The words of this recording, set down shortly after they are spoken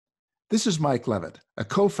This is Mike Levitt, a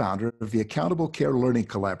co-founder of the Accountable Care Learning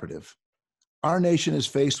Collaborative. Our nation is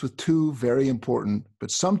faced with two very important,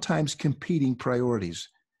 but sometimes competing priorities.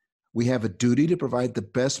 We have a duty to provide the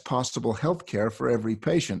best possible health care for every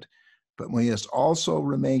patient, but we must also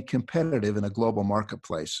remain competitive in a global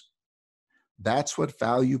marketplace. That's what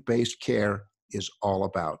value-based care is all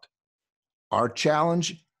about. Our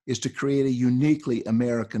challenge is to create a uniquely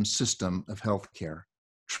American system of health care.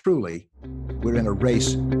 Truly, we're in a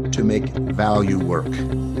race to make value work.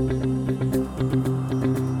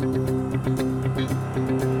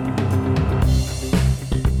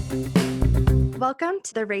 Welcome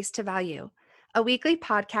to the Race to Value, a weekly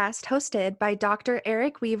podcast hosted by Dr.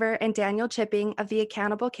 Eric Weaver and Daniel Chipping of the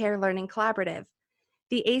Accountable Care Learning Collaborative.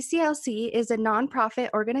 The ACLC is a nonprofit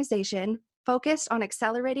organization focused on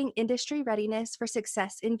accelerating industry readiness for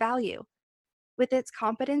success in value. With its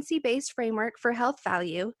competency-based framework for health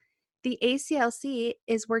value, the ACLC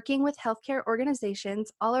is working with healthcare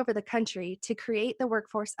organizations all over the country to create the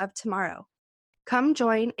workforce of tomorrow. Come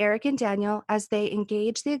join Eric and Daniel as they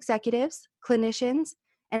engage the executives, clinicians,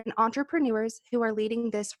 and entrepreneurs who are leading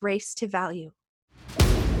this race to value.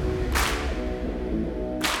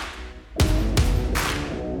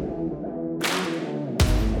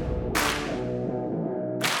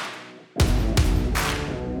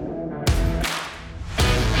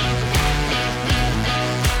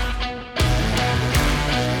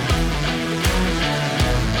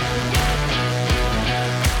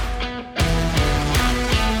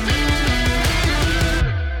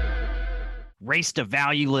 Race to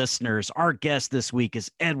Value listeners, our guest this week is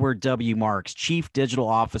Edward W. Marx, Chief Digital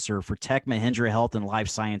Officer for Tech Mahindra Health and Life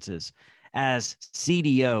Sciences. As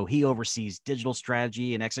CDO, he oversees digital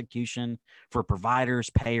strategy and execution for providers,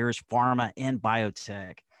 payers, pharma, and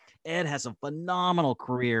biotech. Ed has a phenomenal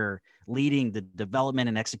career leading the development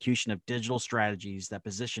and execution of digital strategies that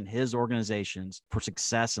position his organizations for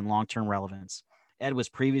success and long-term relevance. Ed was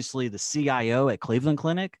previously the CIO at Cleveland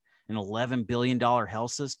Clinic, an $11 billion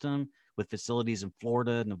health system with facilities in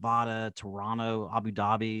Florida, Nevada, Toronto, Abu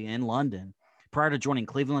Dhabi, and London. Prior to joining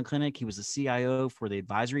Cleveland Clinic, he was the CIO for the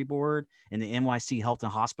advisory board in the NYC Health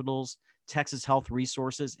and Hospitals, Texas Health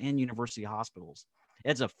Resources, and University Hospitals.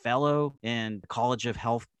 Ed's a fellow in the College of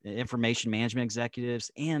Health Information Management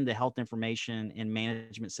Executives and the Health Information and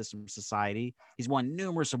Management System Society. He's won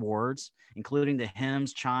numerous awards, including the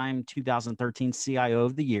HIMSS Chime 2013 CIO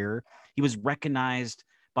of the Year. He was recognized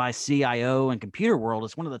by CIO and Computer World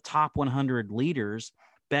as one of the top 100 leaders.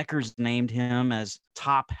 Becker's named him as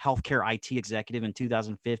top healthcare IT executive in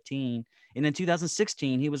 2015. And in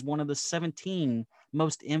 2016, he was one of the 17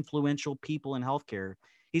 most influential people in healthcare.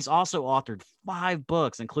 He's also authored 5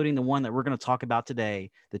 books, including the one that we're going to talk about today,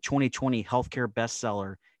 the 2020 healthcare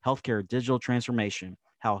bestseller, Healthcare Digital Transformation: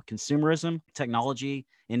 How Consumerism, Technology,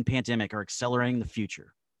 and Pandemic Are Accelerating the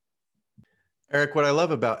Future. Eric, what I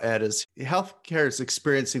love about Ed is healthcare is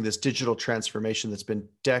experiencing this digital transformation that's been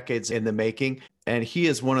decades in the making, and he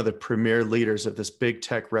is one of the premier leaders of this big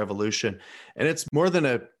tech revolution. And it's more than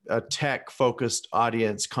a tech-focused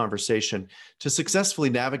audience conversation. To successfully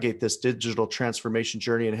navigate this digital transformation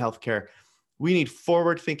journey in healthcare, we need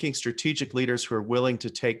forward-thinking strategic leaders who are willing to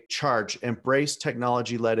take charge, embrace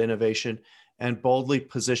technology-led innovation, and boldly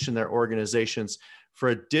position their organizations for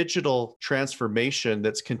a digital transformation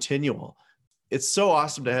that's continual. It's so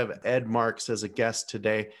awesome to have Ed Marx as a guest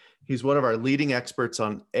today. He's one of our leading experts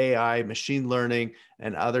on AI, machine learning,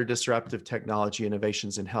 and other disruptive technology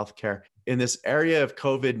innovations in healthcare. In this area of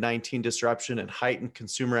COVID-19 disruption and heightened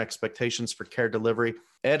consumer expectations for care delivery,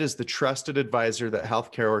 Ed is the trusted advisor that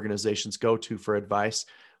healthcare organizations go to for advice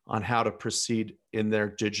on how to proceed in their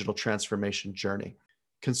digital transformation journey.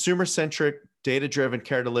 Consumer-centric, data-driven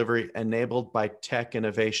care delivery enabled by tech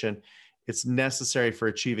innovation, it's necessary for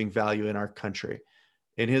achieving value in our country.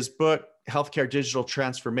 In his book, Healthcare Digital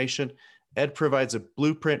Transformation, Ed provides a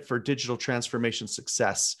blueprint for digital transformation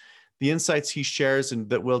success. The insights he shares and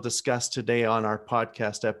that we'll discuss today on our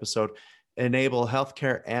podcast episode enable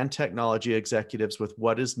healthcare and technology executives with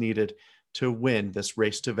what is needed to win this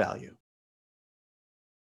race to value.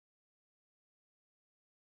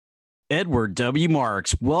 Edward W.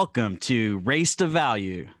 Marx, welcome to Race to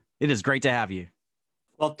Value. It is great to have you.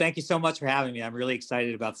 Well, thank you so much for having me. I'm really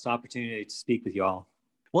excited about this opportunity to speak with you all.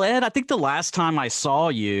 Well, Ed, I think the last time I saw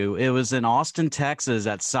you, it was in Austin, Texas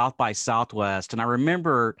at South by Southwest. And I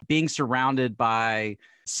remember being surrounded by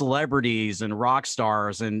celebrities and rock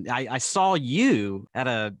stars. And I saw you at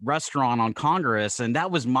a restaurant on Congress, and that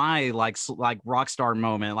was my like rock star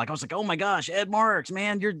moment. Like I was like, oh my gosh, Ed Marx,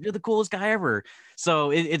 man, you're the coolest guy ever.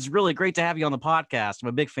 So it's really great to have you on the podcast. I'm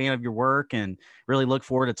a big fan of your work and really look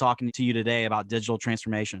forward to talking to you today about digital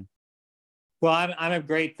transformation. Well, I'm a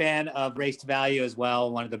great fan of Race to Value as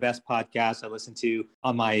well. One of the best podcasts I listen to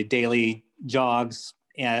on my daily jogs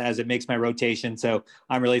as it makes my rotation. So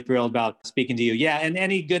I'm really thrilled about speaking to you. Yeah, and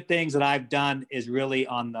any good things that I've done is really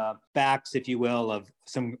on the backs, if you will, of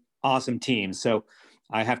some awesome teams. So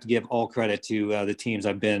I have to give all credit to the teams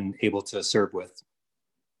I've been able to serve with.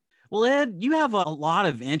 Well, Ed, you have a lot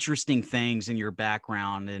of interesting things in your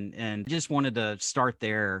background, and just wanted to start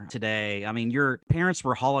there today. I mean, your parents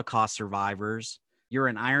were Holocaust survivors. You're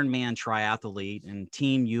an Ironman triathlete and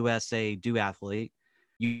Team USA duathlete.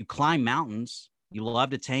 You climb mountains. You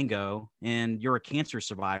love to tango, and you're a cancer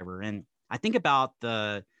survivor. And I think about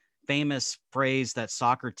the famous phrase that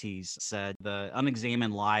Socrates said, "The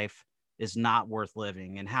unexamined life is not worth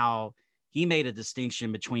living," and how he made a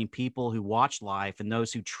distinction between people who watched life and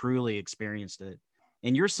those who truly experienced it.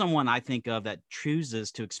 And you're someone I think of that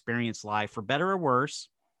chooses to experience life for better or worse.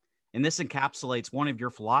 And this encapsulates one of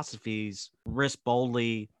your philosophies, risk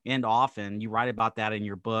boldly and often. You write about that in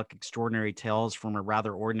your book, Extraordinary Tales from a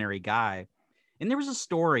Rather Ordinary Guy. And there was a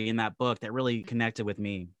story in that book that really connected with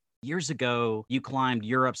me. Years ago, you climbed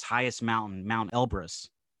Europe's highest mountain, Mount Elbrus.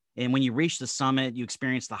 And when you reached the summit, you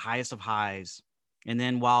experienced the highest of highs. And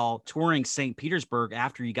then while touring St. Petersburg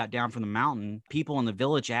after you got down from the mountain, people in the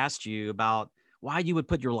village asked you about why you would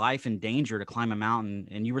put your life in danger to climb a mountain.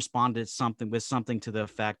 And you responded something to the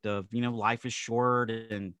effect of, life is short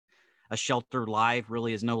and a sheltered life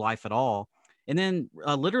really is no life at all. And then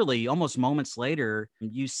literally almost moments later,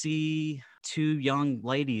 you see two young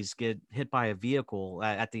ladies get hit by a vehicle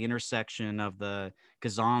at the intersection of the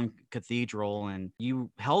Kazan Cathedral, and you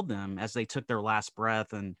held them as they took their last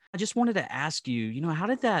breath. And I just wanted to ask you, how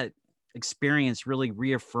did that experience really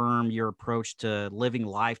reaffirm your approach to living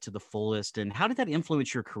life to the fullest? And how did that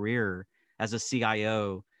influence your career as a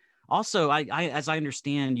CIO? Also, as I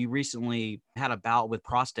understand, you recently had a bout with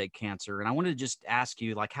prostate cancer, and I wanted to just ask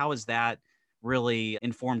you, how has that really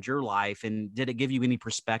informed your life? And did it give you any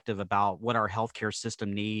perspective about what our healthcare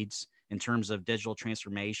system needs in terms of digital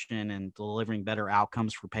transformation and delivering better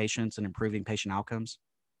outcomes for patients and improving patient outcomes?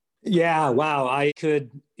 Yeah, wow. I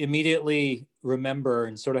could immediately remember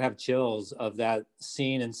and sort of have chills of that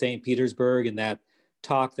scene in St. Petersburg and that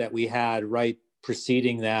talk that we had right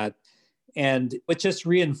preceding that. And it just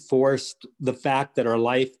reinforced the fact that our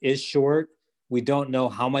life is short. We don't know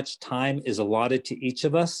how much time is allotted to each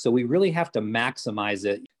of us. So we really have to maximize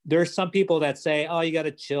it. There are some people that say, oh, you got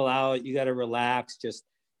to chill out, you got to relax, just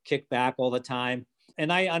kick back all the time. And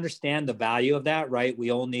I understand the value of that, right?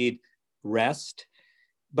 We all need rest.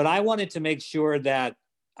 But I wanted to make sure that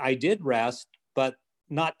I did rest, but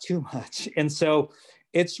not too much. And so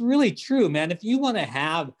it's really true, man. If you want to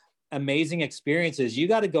have amazing experiences, you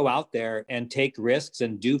got to go out there and take risks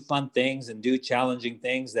and do fun things and do challenging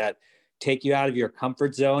things that take you out of your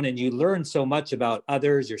comfort zone. And you learn so much about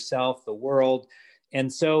others, yourself, the world.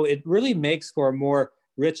 And so it really makes for a more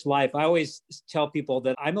rich life. I always tell people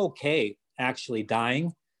that I'm okay actually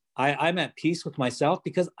dying. I'm at peace with myself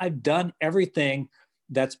because I've done everything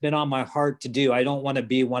that's been on my heart to do. I don't want to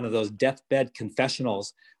be one of those deathbed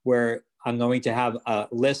confessionals where I'm going to have a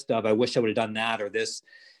list of, I wish I would have done that or this.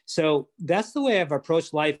 So that's the way I've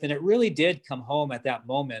approached life. And it really did come home at that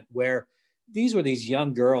moment where these were these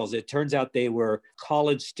young girls. It turns out they were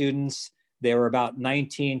college students. They were about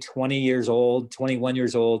 19, 20 years old, 21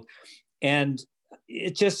 years old. And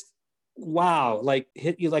it just, wow,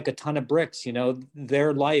 hit you like a ton of bricks,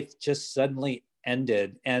 their life just suddenly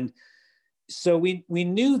ended. And so we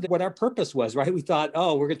knew that what our purpose was, right? We thought,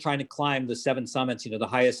 oh, we're trying to climb the 7 summits, the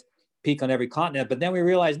highest peak on every continent. But then we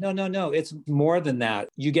realized, no, it's more than that.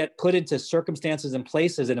 You get put into circumstances and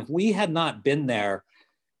places. And if we had not been there,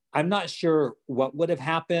 I'm not sure what would have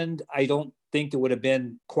happened. I don't think it would have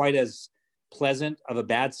been quite as pleasant of a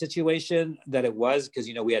bad situation that it was because,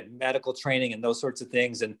 we had medical training and those sorts of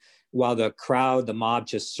things. And while the mob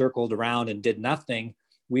just circled around and did nothing,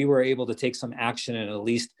 we were able to take some action and at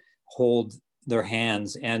least hold their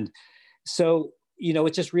hands. And so,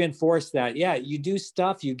 it just reinforced that, yeah, you do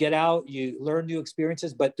stuff, you get out, you learn new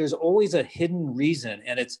experiences, but there's always a hidden reason.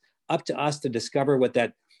 And it's up to us to discover what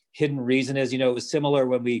that hidden reason is. It was similar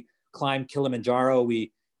when we climbed Kilimanjaro.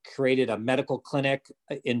 We created a medical clinic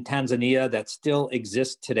in Tanzania that still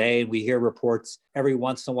exists today. And we hear reports every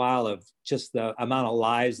once in a while of just the amount of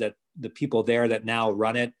lives that the people there that now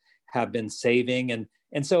run it have been saving.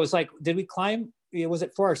 And so it's like, did we climb? Was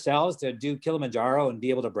it for ourselves to do Kilimanjaro and be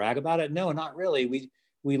able to brag about it? No, not really.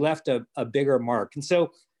 We left a bigger mark. And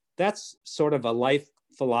so that's sort of a life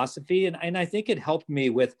philosophy. And I think it helped me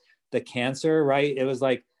with the cancer, right? It was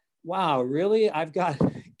like, wow, really? I've got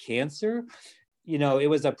cancer? It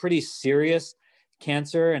was a pretty serious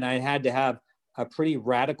cancer and I had to have a pretty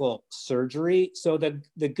radical surgery. So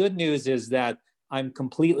the good news is that I'm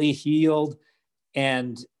completely healed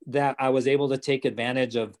and that I was able to take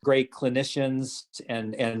advantage of great clinicians,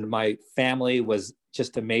 and my family was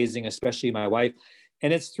just amazing, especially my wife.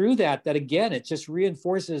 And it's through that again, it just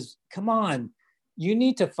reinforces, come on, you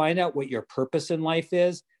need to find out what your purpose in life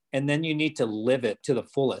is, and then you need to live it to the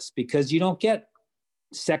fullest, because you don't get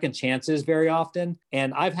second chances very often.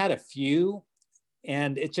 And I've had a few,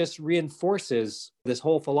 and it just reinforces this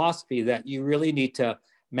whole philosophy that you really need to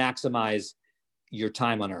maximize your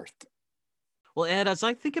time on earth. Well, Ed, as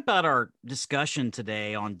I think about our discussion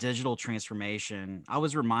today on digital transformation, I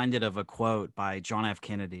was reminded of a quote by John F.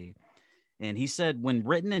 Kennedy. And he said, when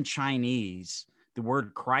written in Chinese, the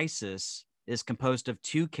word crisis is composed of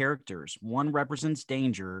two characters. One represents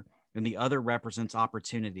danger and the other represents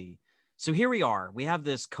opportunity. So here we are. We have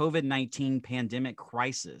this COVID-19 pandemic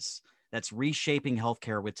crisis that's reshaping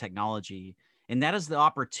healthcare with technology. And that is the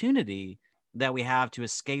opportunity that we have to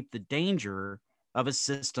escape the danger of a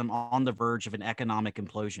system on the verge of an economic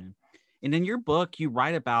implosion. And in your book, you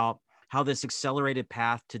write about how this accelerated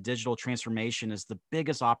path to digital transformation is the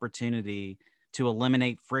biggest opportunity to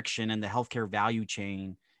eliminate friction in the healthcare value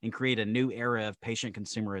chain and create a new era of patient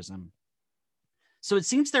consumerism. So it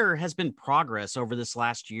seems there has been progress over this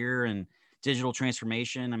last year in digital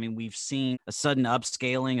transformation. I mean, we've seen a sudden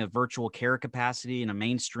upscaling of virtual care capacity and a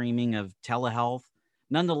mainstreaming of telehealth.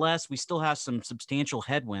 Nonetheless, we still have some substantial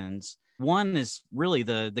headwinds. One is really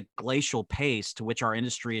the glacial pace to which our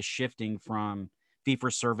industry is shifting from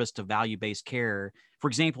fee-for-service to value-based care. For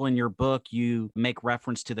example, in your book, you make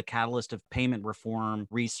reference to the catalyst of payment reform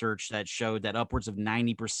research that showed that upwards of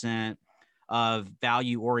 90% of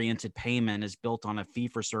value-oriented payment is built on a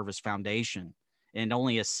fee-for-service foundation, and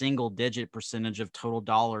only a single-digit percentage of total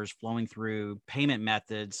dollars flowing through payment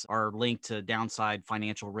methods are linked to downside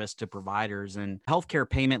financial risk to providers. And Healthcare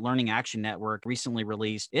Payment Learning Action Network recently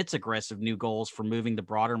released its aggressive new goals for moving the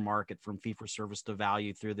broader market from fee-for-service to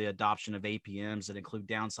value through the adoption of APMs that include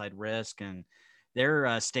downside risk. And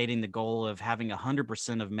they're stating the goal of having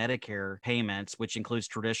 100% of Medicare payments, which includes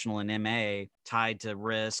traditional and MA, tied to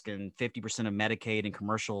risk, and 50% of Medicaid and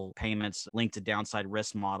commercial payments linked to downside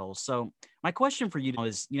risk models. So my question for you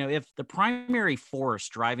is, if the primary force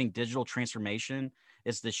driving digital transformation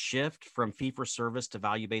is the shift from fee-for-service to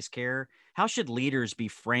value-based care, how should leaders be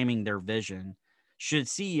framing their vision? Should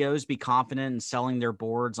CEOs be confident in selling their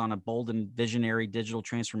boards on a bold and visionary digital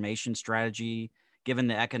transformation strategy, given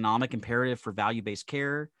the economic imperative for value-based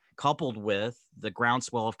care, coupled with the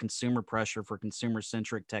groundswell of consumer pressure for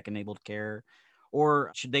consumer-centric tech-enabled care?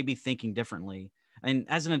 Or should they be thinking differently? And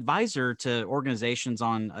as an advisor to organizations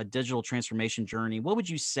on a digital transformation journey, what would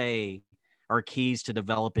you say are keys to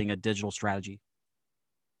developing a digital strategy?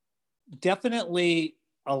 Definitely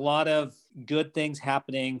a lot of good things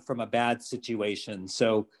happening from a bad situation.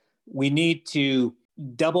 So we need to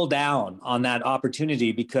double down on that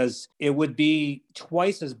opportunity, because it would be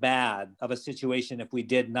twice as bad of a situation if we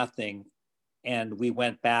did nothing and we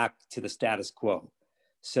went back to the status quo.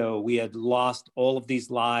 So we had lost all of these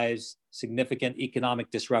lives, significant economic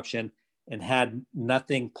disruption, and had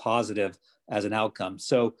nothing positive as an outcome.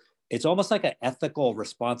 So it's almost like an ethical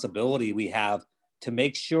responsibility we have to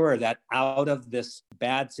make sure that out of this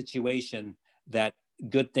bad situation, that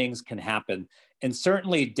good things can happen. And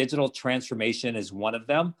certainly digital transformation is one of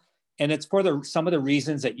them. And it's for some of the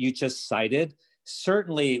reasons that you just cited.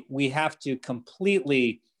 Certainly, we have to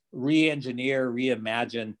completely re-engineer,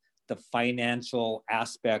 reimagine the financial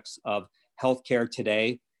aspects of healthcare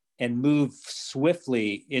today and move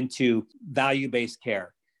swiftly into value-based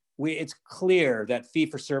care. It's clear that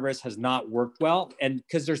fee-for-service has not worked well, and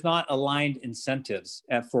because there's not aligned incentives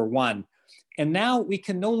for one. And now we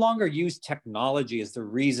can no longer use technology as the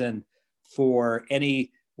reason for any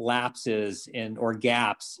lapses or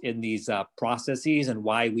gaps in these processes and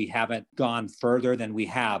why we haven't gone further than we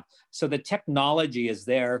have. So the technology is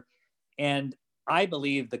there, and I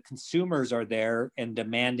believe the consumers are there and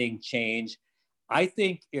demanding change. I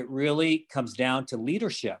think it really comes down to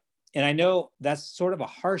leadership. And I know that's sort of a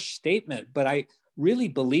harsh statement, but I really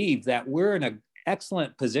believe that we're in an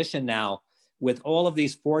excellent position now with all of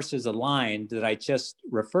these forces aligned that I just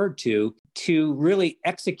referred to really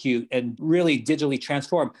execute and really digitally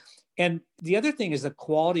transform. And the other thing is the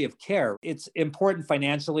quality of care. It's important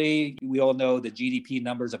financially. We all know the GDP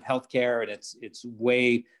numbers of healthcare, and it's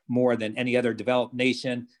way more than any other developed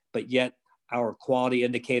nation, but yet our quality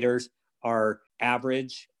indicators are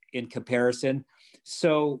average in comparison.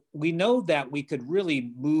 So we know that we could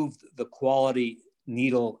really move the quality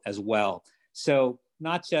needle as well. So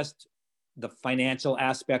not just the financial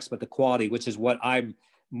aspects, but the quality, which is what I'm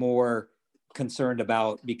more concerned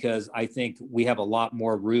about, because I think we have a lot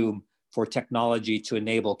more room for technology to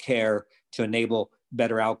enable care, to enable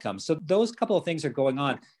better outcomes. So those couple of things are going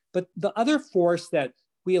on. But the other force that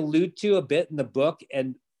we allude to a bit in the book,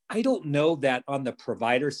 and I don't know that on the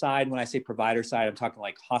provider side, when I say provider side, I'm talking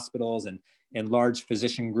like hospitals and large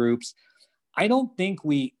physician groups. I don't think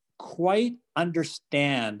we quite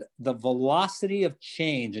understand the velocity of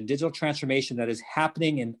change and digital transformation that is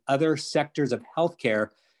happening in other sectors of healthcare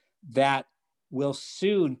that will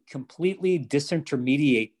soon completely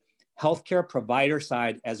disintermediate healthcare provider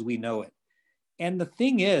side as we know it. And the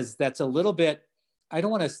thing is, that's a little bit, I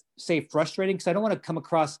don't want to say frustrating because I don't want to come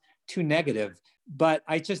across too negative, but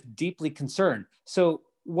I just deeply concerned. So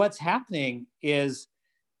what's happening is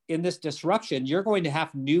in this disruption, you're going to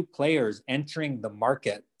have new players entering the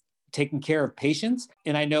market, taking care of patients.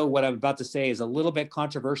 And I know what I'm about to say is a little bit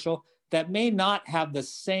controversial, that may not have the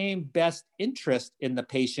same best interest in the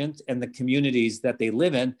patients and the communities that they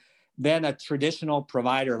live in than a traditional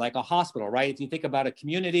provider like a hospital, right? If you think about a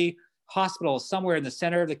community, hospital is somewhere in the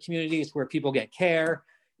center of the community. It's where people get care.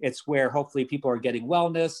 It's where hopefully people are getting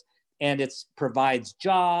wellness, and it provides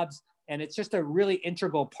jobs. And it's just a really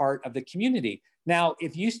integral part of the community. Now,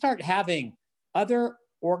 if you start having other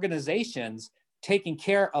organizations taking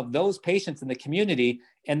care of those patients in the community,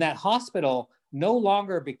 and that hospital no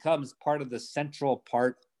longer becomes part of the central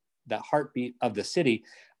part, the heartbeat of the city,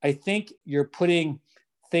 I think you're putting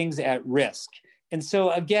things at risk. And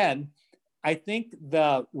so again, I think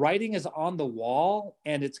the writing is on the wall,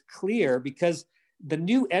 and it's clear because the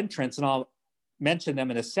new entrants, and I'll mention them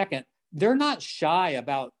in a second, they're not shy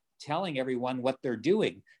about telling everyone what they're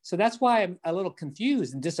doing. So that's why I'm a little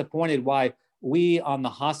confused and disappointed why we on the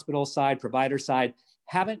hospital side, provider side,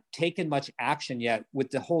 haven't taken much action yet with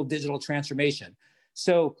the whole digital transformation.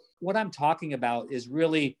 So what I'm talking about is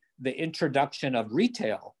really the introduction of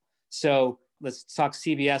retail. So let's talk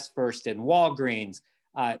CVS first, and Walgreens,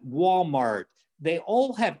 Walmart. They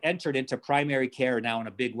all have entered into primary care now in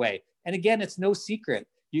a big way. And again, it's no secret.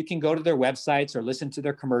 You can go to their websites or listen to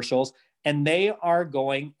their commercials, and they are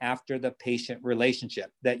going after the patient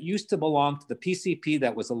relationship that used to belong to the PCP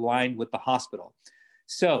that was aligned with the hospital.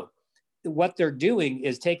 So what they're doing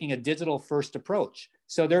is taking a digital first approach.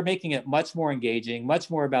 So they're making it much more engaging,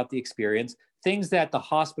 much more about the experience, things that the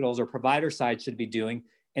hospitals or provider side should be doing,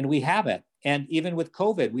 and we haven't. And even with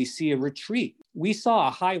COVID, we see a retreat. We saw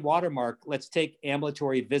a high watermark. Let's take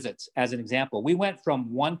ambulatory visits as an example. We went from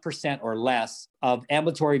 1% or less of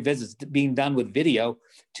ambulatory visits being done with video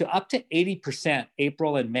to up to 80%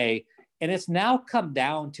 April and May. And it's now come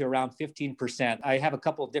down to around 15%. I have a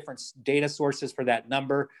couple of different data sources for that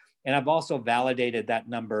number, and I've also validated that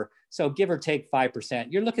number. So give or take 5%,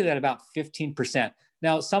 you're looking at about 15%.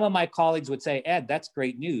 Now, some of my colleagues would say, Ed, that's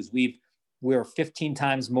great news. We're 15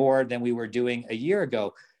 times more than we were doing a year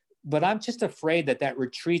ago. But I'm just afraid that that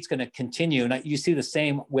retreat's going to continue. And you see the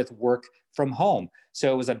same with work from home.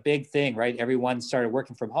 So it was a big thing, right? Everyone started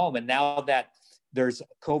working from home. And now that there's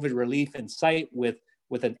COVID relief in sight with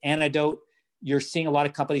an antidote, you're seeing a lot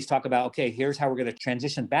of companies talk about, okay, here's how we're going to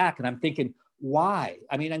transition back. And I'm thinking, why?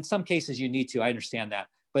 I mean, in some cases you need to, I understand that.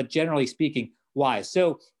 But generally speaking, why?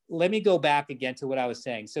 So let me go back again to what I was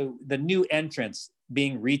saying. So the new entrants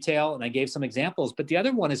being retail, and I gave some examples, but the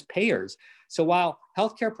other one is payers. So while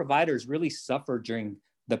healthcare providers really suffered during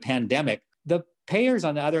the pandemic, the payers,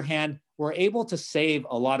 on the other hand, were able to save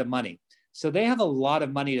a lot of money. So they have a lot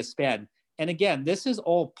of money to spend. And again, this is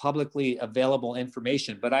all publicly available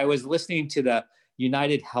information, but I was listening to the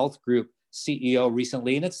United Health Group CEO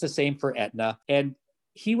recently, and it's the same for Aetna. And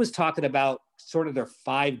he was talking about sort of their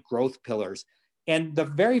 5 growth pillars. And the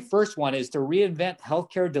very first one is to reinvent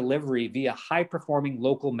healthcare delivery via high-performing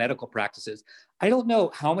local medical practices. I don't know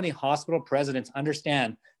how many hospital presidents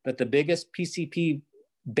understand that the biggest PCP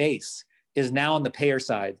base is now on the payer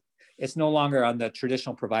side. It's no longer on the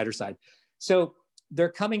traditional provider side. So they're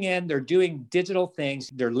coming in, they're doing digital things,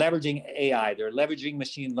 they're leveraging AI, they're leveraging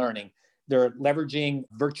machine learning, they're leveraging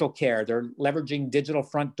virtual care, they're leveraging digital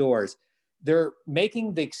front doors. They're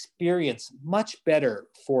making the experience much better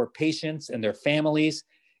for patients and their families,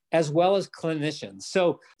 as well as clinicians.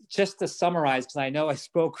 So just to summarize, because I know I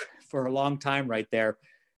spoke for a long time right there,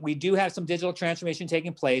 we do have some digital transformation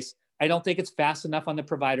taking place. I don't think it's fast enough on the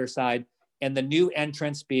provider side. And the new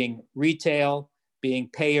entrants being retail, being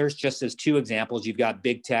payers, just as 2 examples. You've got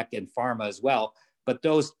big tech and pharma as well. But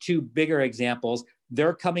those 2 bigger examples,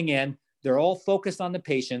 they're coming in. They're all focused on the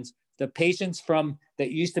patients. The patients from that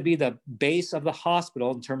used to be the base of the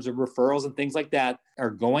hospital in terms of referrals and things like that are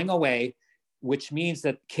going away, which means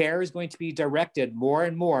that care is going to be directed more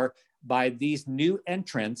and more by these new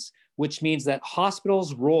entrants, which means that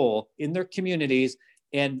hospitals' role in their communities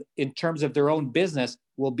and in terms of their own business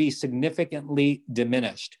will be significantly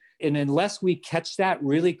diminished. And unless we catch that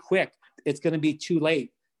really quick, it's going to be too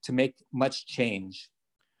late to make much change.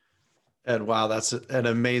 And wow, that's an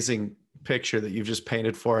amazing picture that you've just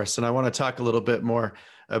painted for us. And I want to talk a little bit more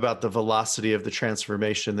about the velocity of the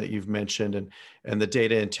transformation that you've mentioned and the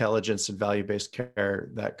data intelligence and value-based care,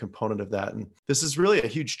 that component of that. And this is really a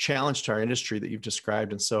huge challenge to our industry that you've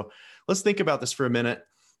described. And so let's think about this for a minute.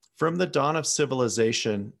 From the dawn of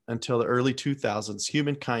civilization until the early 2000s,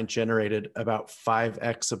 humankind generated about 5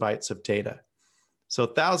 exabytes of data. So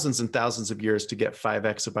thousands and thousands of years to get 5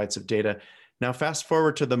 exabytes of data. Now, fast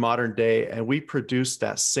forward to the modern day, and we produce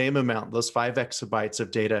that same amount, those 5 exabytes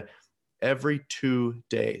of data, every 2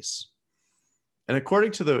 days. And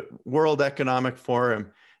according to the World Economic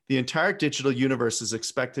Forum, the entire digital universe is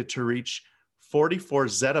expected to reach 44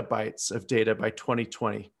 zettabytes of data by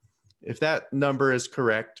 2020. If that number is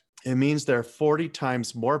correct, it means there are 40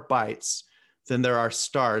 times more bytes than there are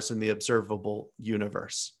stars in the observable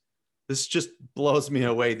universe. This just blows me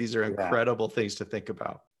away. These are incredible things to think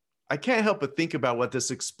about. I can't help but think about what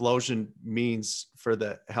this explosion means for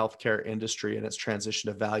the healthcare industry and its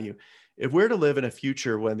transition to value. If we're to live in a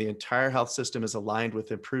future when the entire health system is aligned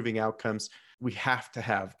with improving outcomes, we have to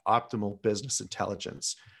have optimal business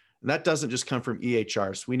intelligence. And that doesn't just come from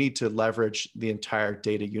EHRs. We need to leverage the entire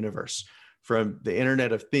data universe, from the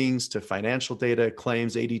Internet of Things to financial data,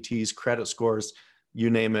 claims, ADTs, credit scores, you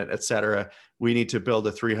name it, et cetera. We need to build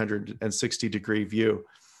a 360-degree view.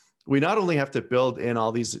 We not only have to build in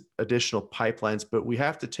all these additional pipelines, but we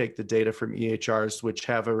have to take the data from EHRs, which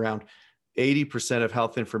have around 80% of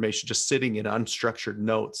health information just sitting in unstructured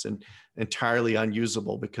notes and entirely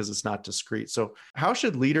unusable because it's not discrete. So how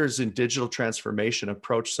should leaders in digital transformation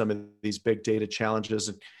approach some of these big data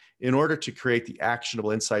challenges in order to create the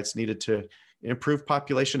actionable insights needed to improve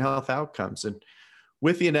population health outcomes? And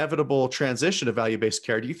with the inevitable transition to value-based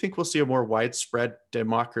care, do you think we'll see a more widespread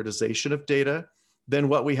democratization of data than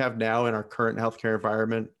what we have now in our current healthcare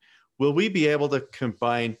environment? Will we be able to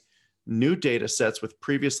combine new data sets with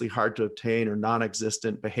previously hard to obtain or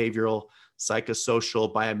non-existent behavioral,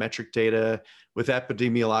 psychosocial, biometric data with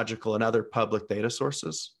epidemiological and other public data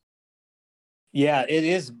sources? Yeah, it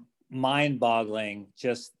is mind-boggling,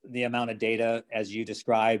 just the amount of data as you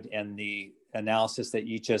described and the analysis that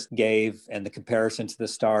you just gave and the comparison to the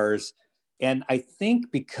stars. And I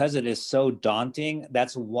think because it is so daunting,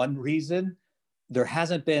 that's one reason there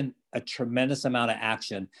hasn't been a tremendous amount of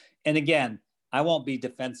action. And again, I won't be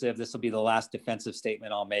defensive. This will be the last defensive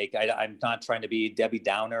statement I'll make. I'm not trying to be Debbie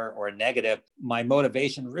Downer or negative. My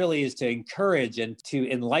motivation really is to encourage and to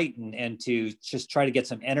enlighten and to just try to get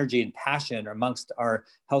some energy and passion amongst our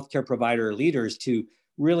healthcare provider leaders to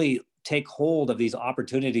really take hold of these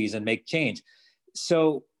opportunities and make change.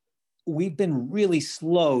 So we've been really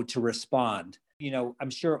slow to respond. You know, I'm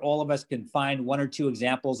sure all of us can find 1 or 2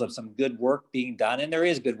 examples of some good work being done, and there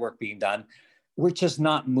is good work being done. We're just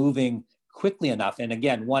not moving quickly enough. And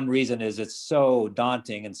again, one reason is it's so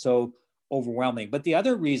daunting and so overwhelming. But the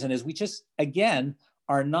other reason is we just, again,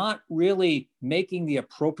 are not really making the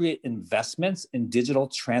appropriate investments in digital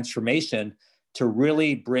transformation to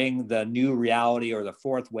really bring the new reality or the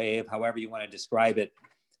fourth wave, however you want to describe it,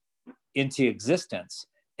 into existence.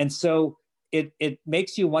 And so it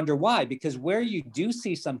makes you wonder why, because where you do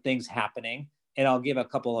see some things happening, and I'll give a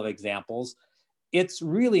couple of examples, it's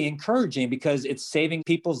really encouraging because it's saving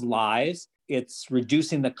people's lives. It's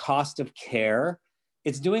reducing the cost of care.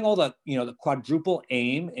 It's doing all the, the quadruple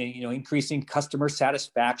aim, and, increasing customer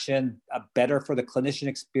satisfaction, better for the clinician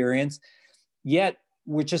experience. Yet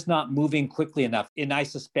we're just not moving quickly enough. And I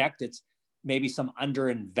suspect it's maybe some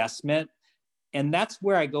underinvestment. And that's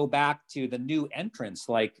where I go back to the new entrants,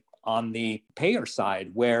 like on the payer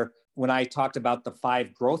side, where when I talked about the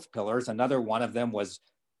 5 growth pillars, another one of them was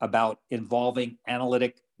about involving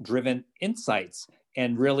analytic-driven insights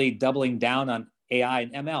and really doubling down on AI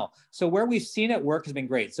and ML. So where we've seen it work has been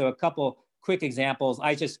great. So a couple quick examples.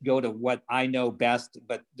 I just go to what I know best,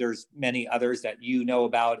 but there's many others that you know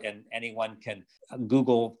about, and anyone can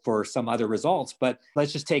Google for some other results. But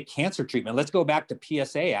let's just take cancer treatment. Let's go back to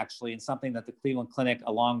PSA, actually, and something that the Cleveland Clinic,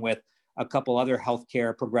 along with a couple other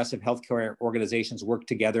progressive healthcare organizations, work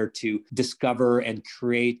together to discover and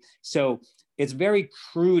create. So it's a very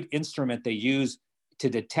crude instrument they use to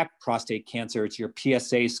detect prostate cancer. It's your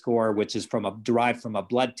PSA score, which is derived from a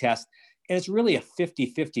blood test. And it's really a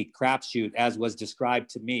 50-50 crapshoot, as was described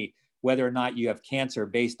to me, whether or not you have cancer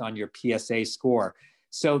based on your PSA score.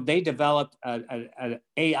 So they developed an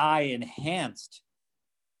AI-enhanced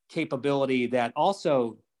capability that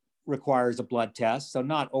also requires a blood test, so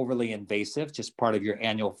not overly invasive, just part of your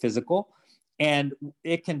annual physical. And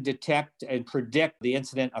it can detect and predict the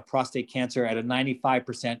incident of prostate cancer at a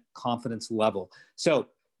 95% confidence level. So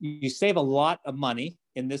you save a lot of money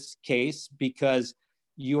in this case because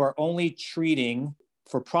you are only treating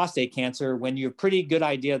for prostate cancer when you have a pretty good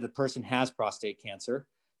idea the person has prostate cancer.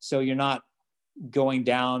 So you're not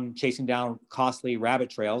chasing down costly rabbit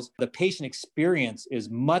trails. The patient experience is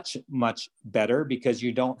much, much better because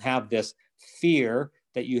you don't have this fear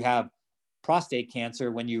that you have prostate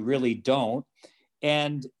cancer when you really don't.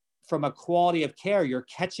 And from a quality of care, you're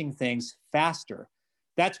catching things faster.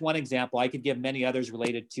 That's one example. I could give many others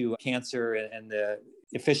related to cancer and the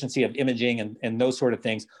efficiency of imaging and those sort of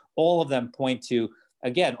things. All of them point to,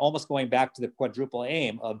 again, almost going back to the quadruple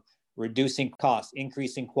aim of reducing costs,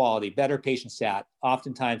 increasing quality, better patient sat,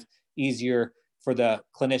 oftentimes easier for the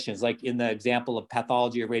clinicians. Like in the example of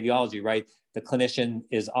pathology or radiology, right? The clinician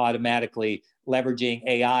is automatically leveraging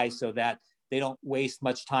AI so that they don't waste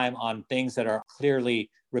much time on things that are clearly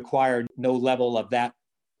require no level of that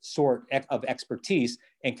sort of expertise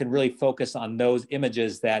and can really focus on those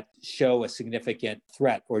images that show a significant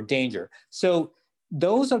threat or danger. So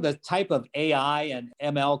those are the type of AI and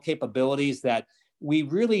ML capabilities that we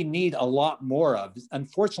really need a lot more of.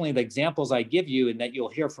 Unfortunately, the examples I give you and that you'll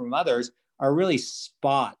hear from others are really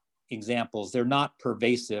spot examples. They're not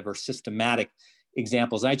pervasive or systematic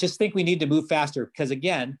examples. And I just think we need to move faster because,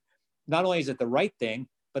 again, not only is it the right thing,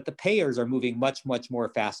 but the payers are moving much, much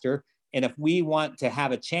more faster. And if we want to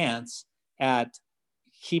have a chance at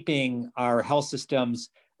keeping our health systems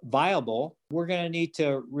viable, we're going to need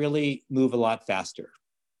to really move a lot faster.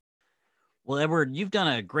 Well, Edward, you've done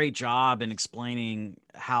a great job in explaining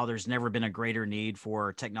how there's never been a greater need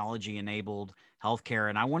for technology-enabled healthcare.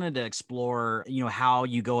 And I wanted to explore, how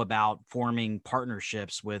you go about forming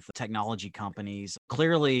partnerships with technology companies.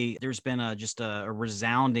 Clearly, there's been just a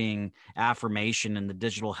resounding affirmation in the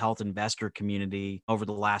digital health investor community over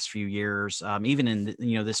the last few years, even in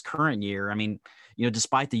this current year. I mean,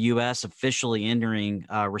 despite the U.S. officially entering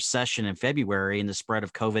recession in February and the spread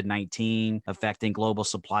of COVID-19 affecting global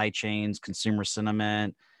supply chains, consumer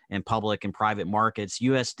sentiment, and public and private markets,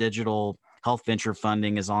 U.S. digital health venture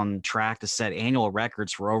funding is on track to set annual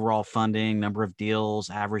records for overall funding, number of deals,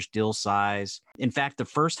 average deal size. In fact, the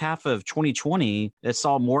first half of 2020, it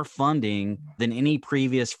saw more funding than any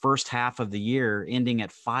previous first half of the year, ending at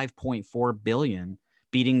 $5.4 billion.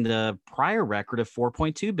 Beating the prior record of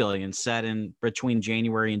 $4.2 billion set in between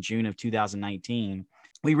January and June of 2019.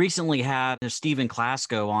 We recently had Stephen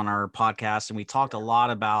Klasko on our podcast, and we talked a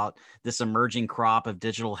lot about this emerging crop of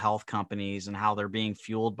digital health companies and how they're being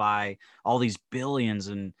fueled by all these billions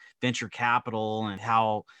in venture capital and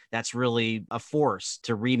how that's really a force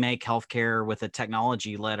to remake healthcare with a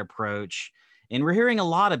technology-led approach. And we're hearing a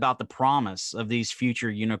lot about the promise of these future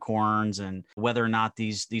unicorns and whether or not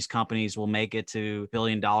these companies will make it to $1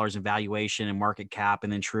 billion in valuation and market cap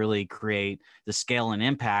and then truly create the scale and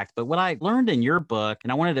impact. But what I learned in your book,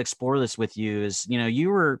 and I wanted to explore this with you, is, you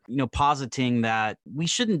were, positing that we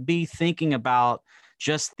shouldn't be thinking about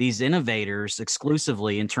just these innovators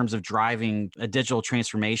exclusively in terms of driving a digital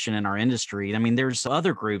transformation in our industry. I mean, there's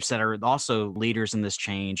other groups that are also leaders in this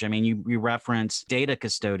change. I mean, you reference data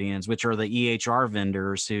custodians, which are the EHR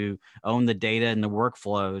vendors who own the data and the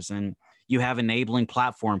workflows. And you have enabling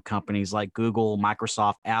platform companies like Google,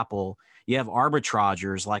 Microsoft, Apple. You have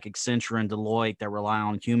arbitragers like Accenture and Deloitte that rely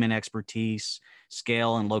on human expertise,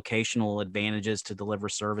 scale, and locational advantages to deliver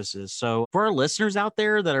services. So for our listeners out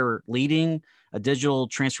there that are leading a digital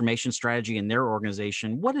transformation strategy in their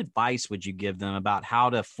organization, what advice would you give them about how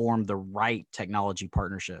to form the right technology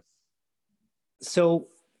partnership? So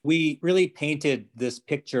we really painted this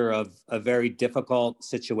picture of a very difficult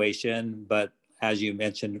situation, but as you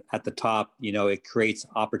mentioned at the top, it creates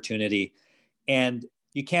opportunity. And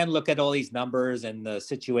you can look at all these numbers and the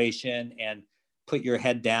situation and put your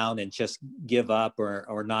head down and just give up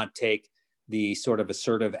or not take the sort of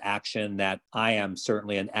assertive action that I am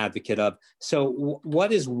certainly an advocate of. So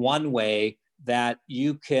what is one way that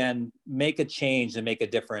you can make a change and make a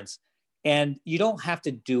difference? And you don't have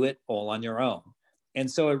to do it all on your own.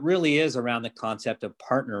 And so it really is around the concept of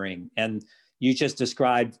partnering. And you just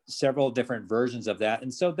described several different versions of that.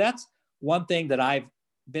 And so that's one thing that I've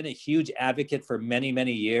been a huge advocate for many,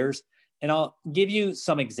 many years. And I'll give you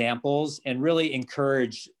some examples and really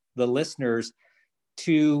encourage the listeners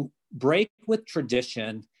to break with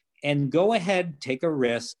tradition and go ahead, take a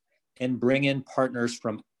risk, and bring in partners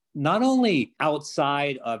from not only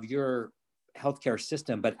outside of your healthcare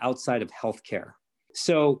system, but outside of healthcare.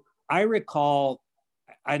 So I recall,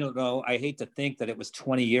 I don't know, I hate to think that it was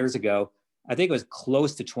 20 years ago, I think it was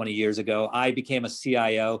close to 20 years ago, I became a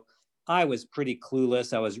CIO. I was pretty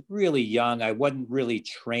clueless. I was really young. I wasn't really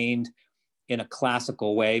trained in a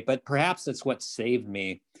classical way, but perhaps that's what saved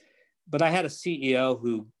me. But I had a CEO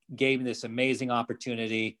who gave me this amazing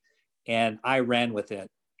opportunity and I ran with it.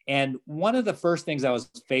 And one of the first things I was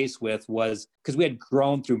faced with was, because we had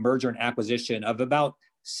grown through merger and acquisition of about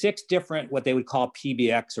 6 different, what they would call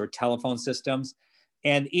PBX or telephone systems.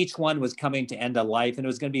 And each one was coming to end of life, and it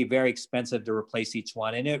was going to be very expensive to replace each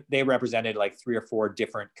one. And they represented like 3 or 4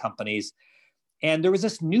 different companies. And there was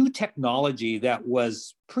this new technology that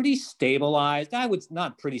was pretty stabilized. I would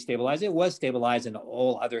not pretty stabilized. It was stabilized in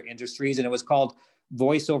all other industries. And it was called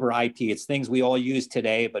voice over IP. It's things we all use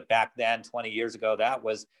today, but back then, 20 years ago, that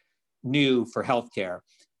was new for healthcare.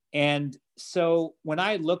 And so when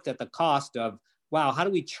I looked at the cost of, wow, how do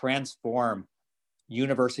we transform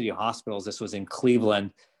university hospitals? This was in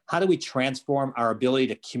Cleveland. How do we transform our ability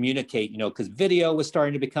to communicate, because video was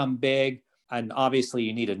starting to become big. And obviously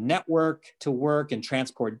you need a network to work and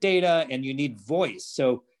transport data, and you need voice.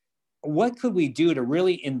 So what could we do to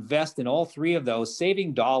really invest in all 3 of those,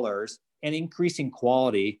 saving dollars and increasing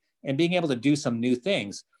quality and being able to do some new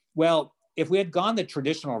things? Well, if we had gone the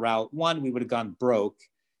traditional route, 1, we would have gone broke.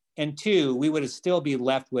 And 2, we would have still be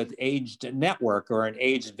left with aged network or an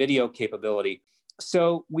aged video capability.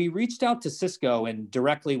 So we reached out to Cisco and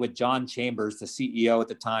directly with John Chambers, the CEO at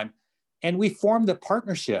the time, and we formed a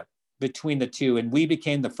partnership between the 2. And we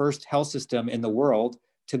became the first health system in the world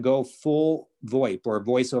to go full VoIP or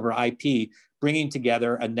voice over IP, bringing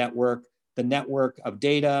together a network, the network of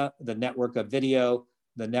data, the network of video,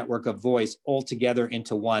 the network of voice, all together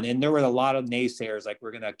into one. And there were a lot of naysayers, like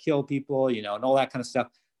we're going to kill people, and all that kind of stuff.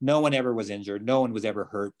 No one ever was injured. No one was ever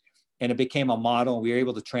hurt. And it became a model. We were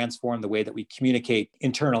able to transform the way that we communicate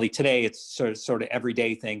internally. Today, it's sort of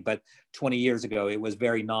everyday thing, but 20 years ago, it was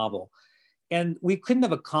very novel. And we couldn't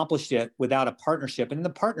have accomplished it without a partnership. And in the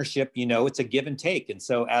partnership, it's a give and take. And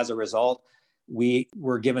so as a result, we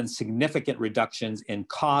were given significant reductions in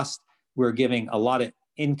cost. We're giving a lot of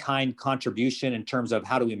in-kind contribution in terms of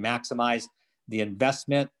how do we maximize the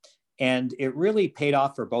investment. And it really paid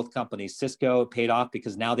off for both companies. Cisco paid off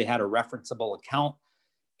because now they had a referenceable account.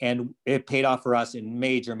 And it paid off for us in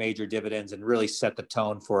major, major dividends and really set the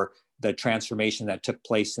tone for the transformation that took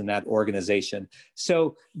place in that organization.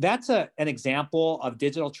 So that's an example of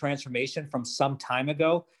digital transformation from some time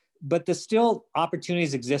ago, but the still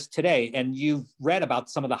opportunities exist today. And you've read about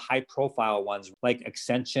some of the high profile ones like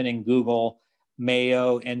Accenture and Google,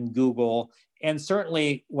 Mayo and Google. And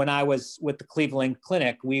certainly when I was with the Cleveland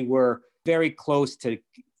Clinic, we were very close to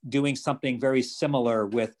doing something very similar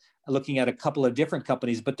with looking at a couple of different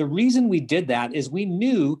companies. But the reason we did that is we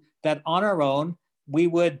knew that on our own, we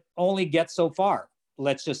would only get so far.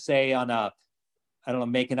 Let's just say on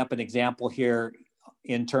making up an example here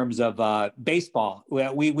in terms of baseball,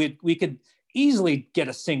 we could easily get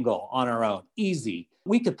a single on our own, easy.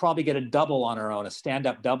 We could probably get a double on our own, a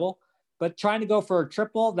stand-up double, but trying to go for a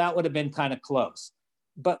triple, that would have been kind of close.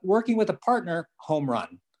 But working with a partner, home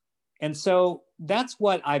run. And so that's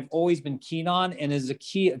what I've always been keen on, and is a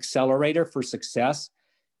key accelerator for success,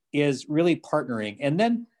 is really partnering. And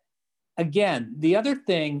then again, the other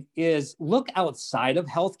thing is look outside of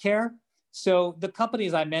healthcare. So the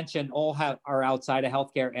companies I mentioned all are outside of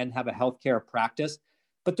healthcare and have a healthcare practice,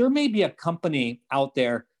 but there may be a company out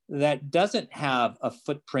there that doesn't have a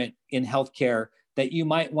footprint in healthcare that you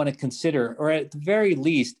might want to consider, or at the very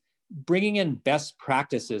least, bringing in best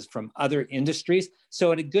practices from other industries.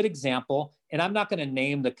 So a good example, and I'm not going to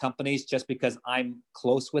name the companies just because I'm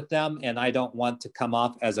close with them and I don't want to come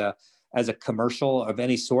off as a commercial of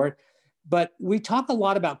any sort, but we talk a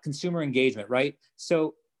lot about consumer engagement, right?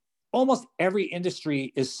 So almost every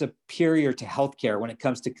industry is superior to healthcare when it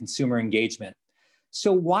comes to consumer engagement.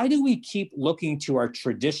 So why do we keep looking to our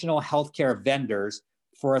traditional healthcare vendors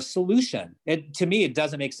for a solution? To me, it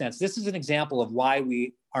doesn't make sense. This is an example of why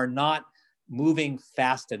we are not moving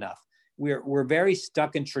fast enough. We're very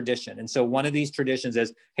stuck in tradition. And so one of these traditions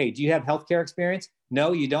is, hey, do you have healthcare experience?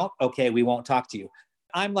 No, you don't? Okay, we won't talk to you.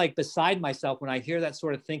 I'm like beside myself when I hear that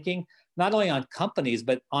sort of thinking, not only on companies,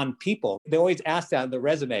 but on people. They always ask that in the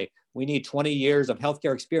resume. We need 20 years of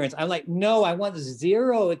healthcare experience. I'm like, no, I want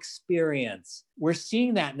 0 experience. We're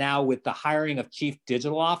seeing that now with the hiring of chief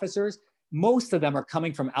digital officers. Most of them are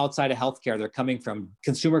coming from outside of healthcare. They're coming from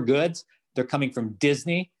consumer goods. They're coming from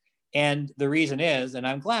Disney. And the reason is, and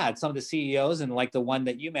I'm glad some of the CEOs, and like the one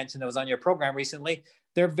that you mentioned that was on your program recently,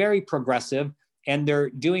 they're very progressive and they're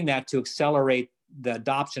doing that to accelerate the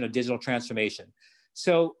adoption of digital transformation.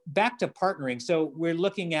 So back to partnering. So we're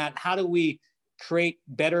looking at how do we create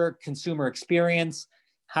better consumer experience?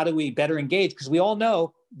 how do we better engage? Because we all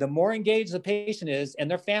know the more engaged the patient is and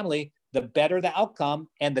their family, the better the outcome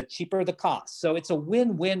and the cheaper the cost. So it's a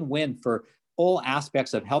win-win-win for all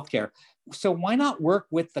aspects of healthcare. So why not work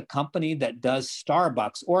with the company that does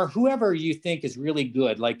Starbucks or whoever you think is really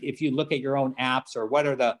good? Like if you look at your own apps or what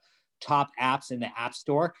are the top apps in the App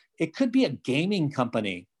Store, it could be a gaming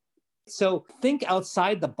company. So think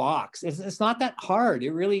outside the box. It's not that hard.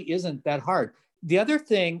 It really isn't that hard. The other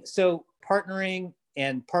thing, so partnering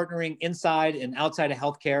inside and outside of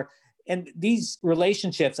healthcare, and these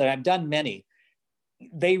relationships, and I've done many,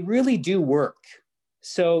 they really do work.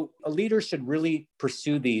 So a leader should really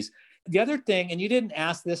pursue these. The other thing, and you didn't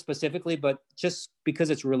ask this specifically, but just because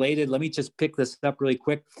it's related, let me just pick this up really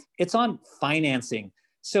quick. It's on financing.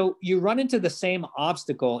 So you run into the same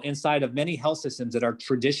obstacle inside of many health systems that are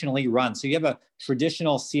traditionally run. So you have a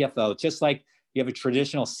traditional CFO, just like you have a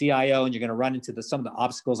traditional CIO, and you're going to run into some of the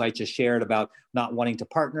obstacles I just shared about not wanting to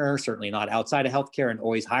partner, certainly not outside of healthcare, and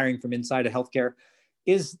always hiring from inside of healthcare,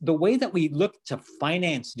 is the way that we look to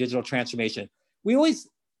finance digital transformation. We always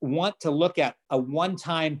want to look at a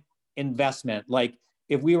one-time investment. Like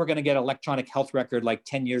if we were going to get electronic health record like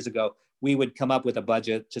 10 years ago, we would come up with a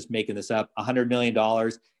budget, just making this up, $100 million.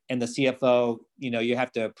 And the CFO, you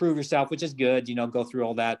have to prove yourself, which is good, go through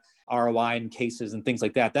all that ROI and cases and things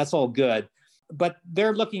like that. That's all good. But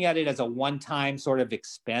they're looking at it as a one-time sort of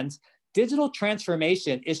expense. Digital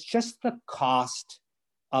transformation is just the cost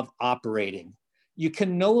of operating. You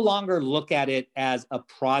can no longer look at it as a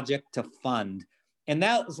project to fund. And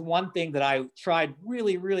that was one thing that I tried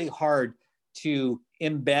really, really hard to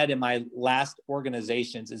embed in my last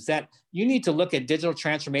organizations, is that you need to look at digital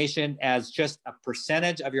transformation as just a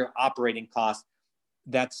percentage of your operating cost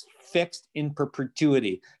that's fixed in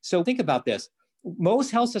perpetuity. So think about this.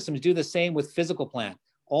 Most health systems do the same with physical plant.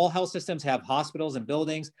 All health systems have hospitals and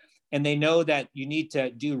buildings, and they know that you need to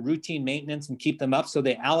do routine maintenance and keep them up. So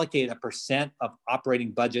they allocate a percent of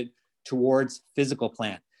operating budget towards physical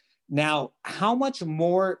plant. Now, how much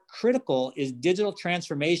more critical is digital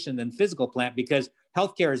transformation than physical plant? Because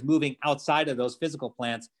healthcare is moving outside of those physical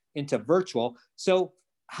plants into virtual. So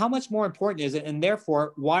how much more important is it? And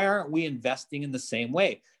therefore, why aren't we investing in the same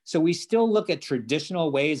way? So we still look at traditional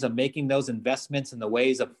ways of making those investments and the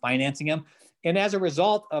ways of financing them. And as a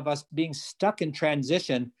result of us being stuck in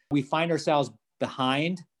transition, we find ourselves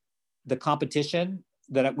behind the competition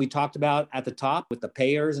that we talked about at the top with the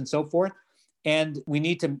payers and so forth. And we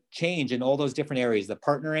need to change in all those different areas, the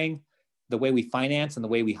partnering, the way we finance, and the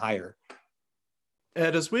way we hire.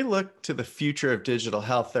 Ed, as we look to the future of digital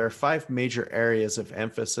health, there are 5 major areas of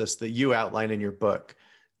emphasis that you outline in your book.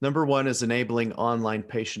 Number 1 is enabling online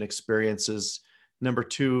patient experiences. Number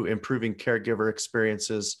 2, improving caregiver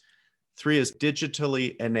experiences. 3 is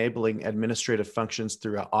digitally enabling administrative functions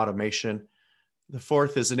through automation. The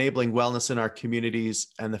 4th is enabling wellness in our communities.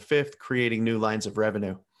 And the 5th, creating new lines of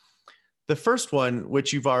revenue. The first one,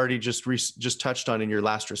 which you've already just touched on in your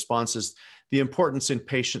last response, is the importance in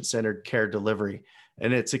patient-centered care delivery.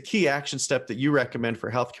 And it's a key action step that you recommend for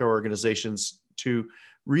healthcare organizations to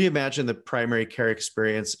reimagine the primary care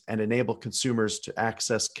experience and enable consumers to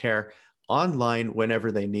access care online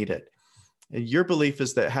whenever they need it. And your belief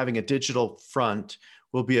is that having a digital front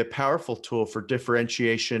will be a powerful tool for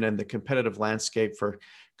differentiation and the competitive landscape for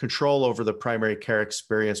control over the primary care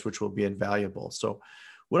experience, which will be invaluable. So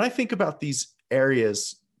when I think about these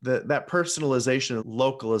areas, that personalization and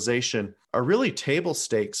localization are really table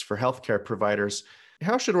stakes for healthcare providers.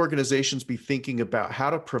 How should organizations be thinking about how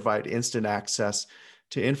to provide instant access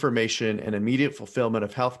to information and immediate fulfillment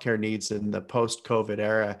of healthcare needs in the post-COVID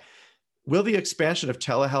era? Will the expansion of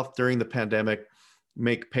telehealth during the pandemic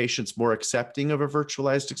make patients more accepting of a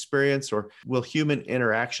virtualized experience, or will human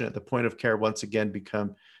interaction at the point of care once again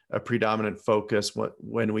become a predominant focus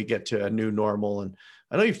when we get to a new normal? And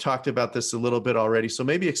I know you've talked about this a little bit already, so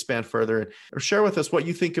maybe expand further or share with us what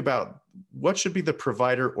you think about what should be the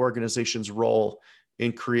provider organization's role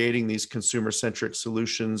in creating these consumer-centric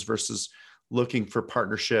solutions versus looking for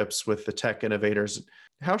partnerships with the tech innovators.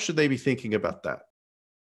 How should they be thinking about that?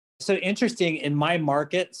 So interesting in my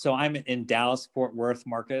market. So I'm in Dallas, Fort Worth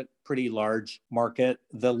market, pretty large market.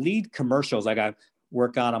 The lead commercials like I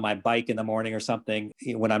work on my bike in the morning or something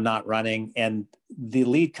when I'm not running. And the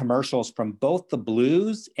lead commercials from both the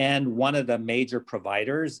Blues and one of the major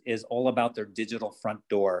providers is all about their digital front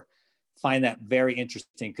door. Find that very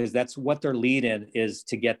interesting because that's what their lead in is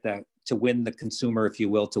to win the consumer, if you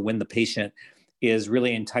will, to win the patient, is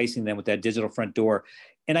really enticing them with that digital front door.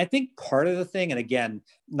 And I think part of the thing, and again,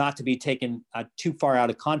 not to be taken too far out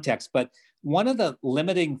of context, but one of the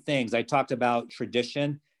limiting things I talked about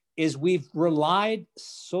tradition is we've relied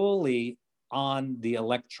solely on the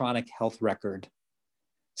electronic health record.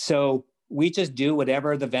 So we just do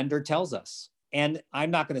whatever the vendor tells us. And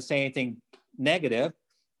I'm not going to say anything negative,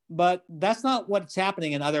 but that's not what's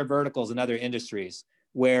happening in other verticals and other industries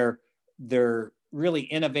where they're really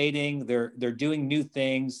innovating, they're doing new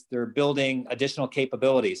things, they're building additional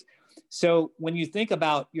capabilities. So when you think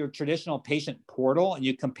about your traditional patient portal and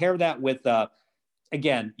you compare that with,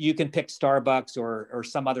 again, you can pick Starbucks or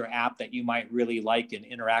some other app that you might really like and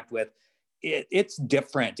interact with. It's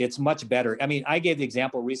different. It's much better. I mean, I gave the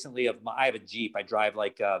example recently of I have a Jeep. I drive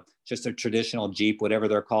like just a traditional Jeep, whatever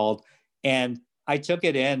they're called. And I took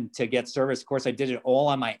it in to get service. Of course, I did it all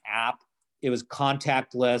on my app. It was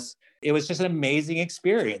contactless. It was just an amazing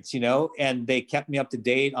experience, and they kept me up to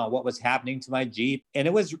date on what was happening to my Jeep. And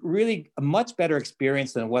it was really a much better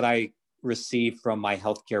experience than what I received from my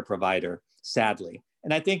healthcare provider, sadly.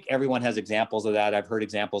 And I think everyone has examples of that. I've heard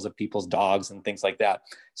examples of people's dogs and things like that.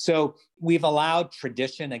 So we've allowed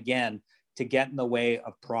tradition, again, to get in the way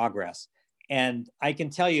of progress. And I can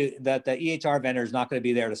tell you that the EHR vendor is not going to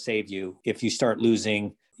be there to save you if you start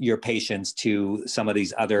losing your patients to some of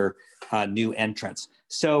these other new entrants.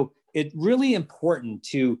 So it's really important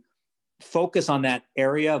to focus on that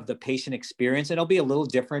area of the patient experience. And it'll be a little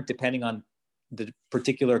different depending on the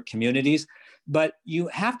particular communities, but you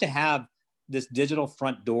have to have this digital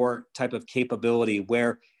front door type of capability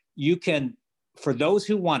where you can, for those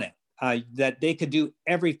who want it, that they could do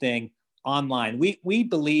everything online. We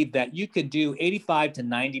believe that you could do 85 to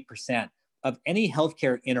 90% of any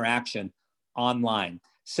healthcare interaction online.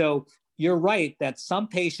 So you're right that some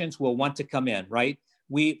patients will want to come in, right?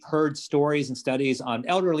 We've heard stories and studies on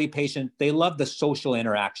elderly patients. They love the social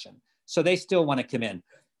interaction. So they still want to come in.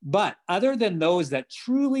 But other than those that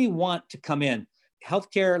truly want to come in,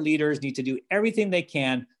 healthcare leaders need to do everything they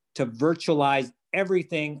can to virtualize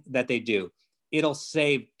everything that they do. It'll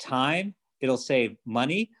save time. It'll save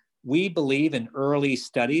money. We believe in early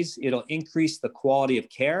studies. It'll increase the quality of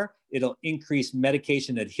care. It'll increase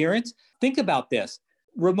medication adherence. Think about this.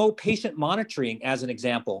 Remote patient monitoring, as an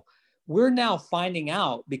example. We're now finding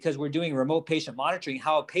out, because we're doing remote patient monitoring,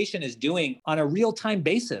 how a patient is doing on a real-time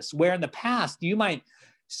basis, where in the past you might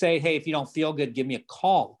say, hey, if you don't feel good, give me a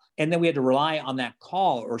call. And then we had to rely on that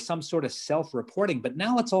call or some sort of self-reporting, but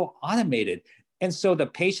now it's all automated. And so the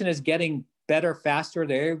patient is getting better, faster.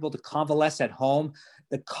 They're able to convalesce at home.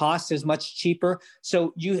 The cost is much cheaper.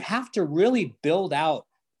 So you have to really build out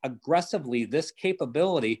aggressively this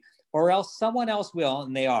capability, or else someone else will,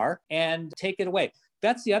 and they are, and take it away.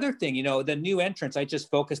 That's the other thing, the new entrants, I just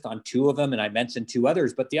focused on two of them and I mentioned two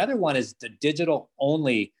others, but the other one is the digital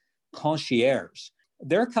only concierge.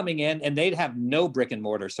 They're coming in and they'd have no brick and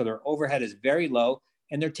mortar. So their overhead is very low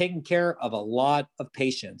and they're taking care of a lot of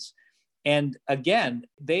patients. And again,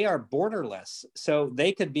 they are borderless. So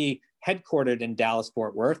they could be headquartered in Dallas,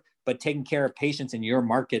 Fort Worth, but taking care of patients in your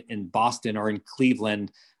market in Boston or in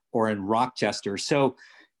Cleveland or in Rochester. So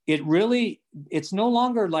it's no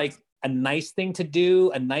longer like a nice thing to do,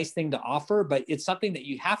 a nice thing to offer, but it's something that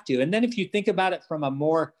you have to. And then if you think about it from a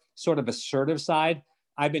more sort of assertive side,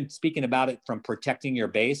 I've been speaking about it from protecting your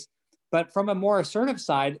base, but from a more assertive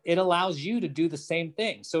side, it allows you to do the same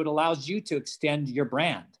thing. So it allows you to extend your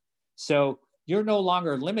brand. So you're no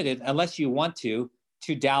longer limited, unless you want to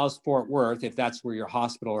Dallas, Fort Worth, if that's where your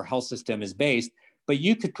hospital or health system is based, but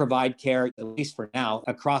you could provide care, at least for now,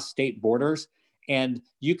 across state borders. And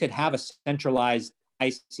you could have a centralized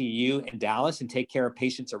ICU in Dallas and take care of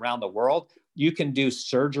patients around the world. You can do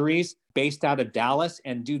surgeries based out of Dallas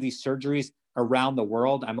and do these surgeries around the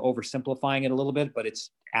world. I'm oversimplifying it a little bit, but it's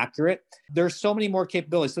accurate. There's so many more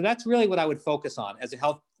capabilities. So that's really what I would focus on as a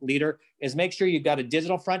health leader, is make sure you've got a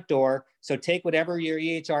digital front door. So take whatever your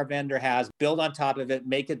EHR vendor has, build on top of it,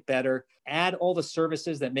 make it better, add all the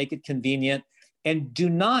services that make it convenient, and do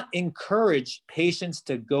not encourage patients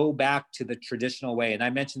to go back to the traditional way. And I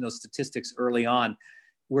mentioned those statistics early on.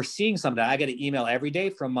 We're seeing some of that. I get an email every day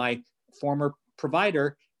from my former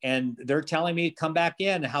provider, and they're telling me to come back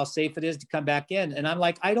in, how safe it is to come back in. And I'm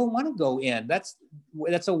like, I don't want to go in. That's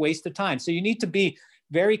a waste of time. So you need to be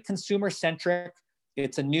very consumer centric.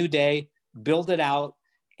 It's a new day, build it out,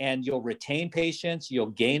 and you'll retain patients. You'll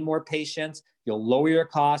gain more patients. You'll lower your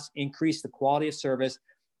costs, increase the quality of service.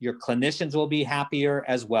 Your clinicians will be happier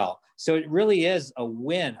as well. So it really is a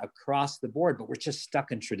win across the board, but we're just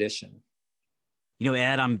stuck in tradition.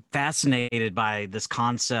 Ed, I'm fascinated by this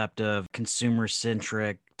concept of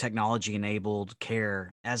consumer-centric, technology-enabled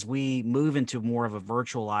care. As we move into more of a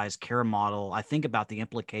virtualized care model, I think about the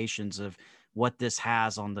implications of what this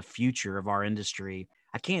has on the future of our industry.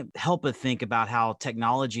 I can't help but think about how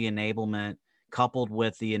technology enablement coupled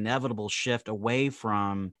with the inevitable shift away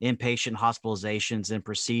from inpatient hospitalizations and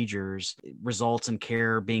procedures, results in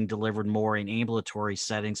care being delivered more in ambulatory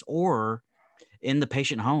settings or in the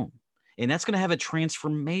patient home. And that's going to have a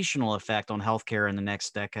transformational effect on healthcare in the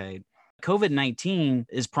next decade. COVID-19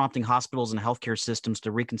 is prompting hospitals and healthcare systems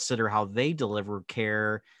to reconsider how they deliver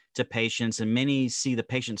care to patients, and many see the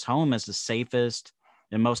patient's home as the safest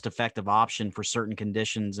and most effective option for certain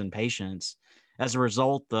conditions and patients. As a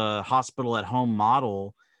result, the hospital at home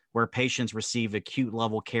model, where patients receive acute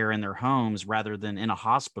level care in their homes rather than in a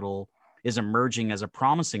hospital, is emerging as a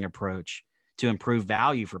promising approach to improve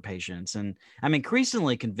value for patients. And I'm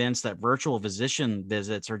increasingly convinced that virtual physician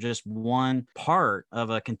visits are just one part of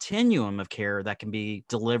a continuum of care that can be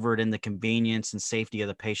delivered in the convenience and safety of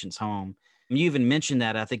the patient's home. And you even mentioned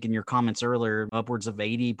that, I think, in your comments earlier, upwards of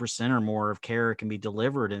 80% or more of care can be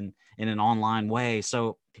delivered in an online way.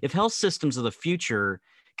 So if health systems of the future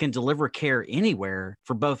can deliver care anywhere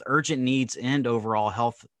for both urgent needs and overall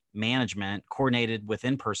health management, coordinated with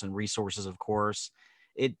in-person resources, of course,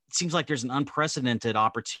 it seems like there's an unprecedented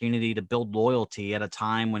opportunity to build loyalty at a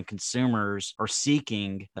time when consumers are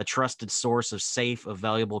seeking a trusted source of safe,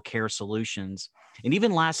 available care solutions. And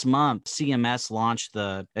even last month, CMS launched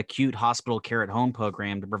the Acute Hospital Care at Home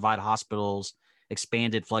program to provide hospitals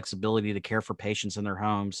expanded flexibility to care for patients in their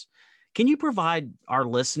homes. Can you provide our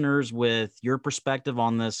listeners with your perspective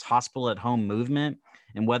on this hospital at home movement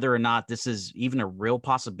and whether or not this is even a real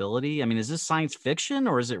possibility? I mean, is this science fiction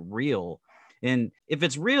or is it real? And if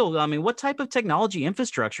it's real, I mean, what type of technology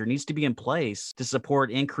infrastructure needs to be in place to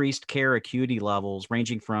support increased care acuity levels,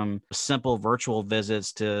 ranging from simple virtual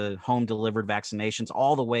visits to home delivered vaccinations,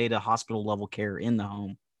 all the way to hospital level care in the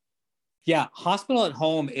home? Yeah, hospital at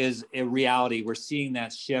home is a reality. We're seeing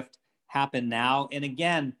that shift happen now. And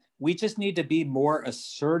again, we just need to be more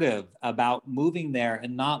assertive about moving there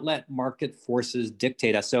and not let market forces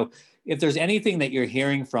dictate us. So if there's anything that you're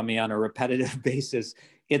hearing from me on a repetitive basis,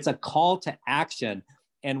 it's a call to action.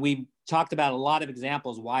 And we talked about a lot of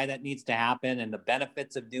examples why that needs to happen and the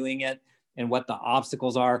benefits of doing it and what the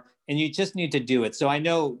obstacles are. And you just need to do it. So I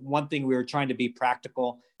know one thing, we were trying to be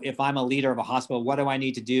practical. If I'm a leader of a hospital, what do I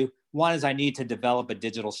need to do? One is I need to develop a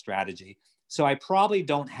digital strategy. So I probably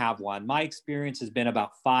don't have one. My experience has been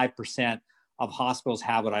about 5% of hospitals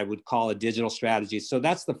have what I would call a digital strategy. So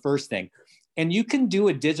that's the first thing. And you can do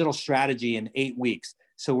a digital strategy in 8 weeks.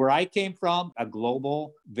 So where I came from, a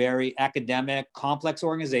global, very academic, complex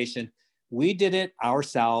organization, we did it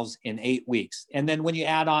ourselves in 8 weeks. And then when you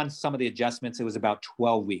add on some of the adjustments, it was about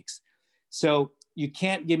 12 weeks. So you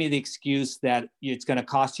can't give me the excuse that it's going to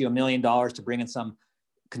cost you $1 million to bring in some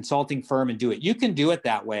consulting firm and do it. You can do it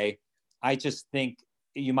that way. I just think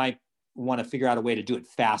you might want to figure out a way to do it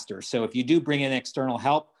faster. So if you do bring in external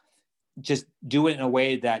help, just do it in a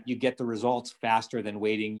way that you get the results faster than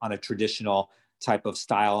waiting on a traditional type of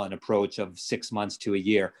style and approach of 6 months to a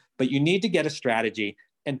year. But you need to get a strategy.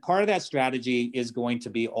 And part of that strategy is going to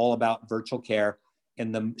be all about virtual care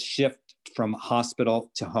and the shift from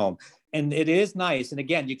hospital to home. And it is nice. And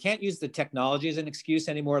again, you can't use the technology as an excuse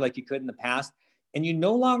anymore like you could in the past. And you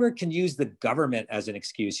no longer can use the government as an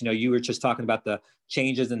excuse. You know, you were just talking about the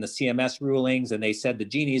changes in the CMS rulings, and they said the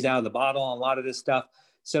genie's out of the bottle on a lot of this stuff.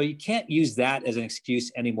 So you can't use that as an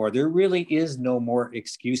excuse anymore. There really is no more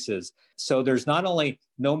excuses. So there's not only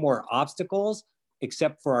no more obstacles,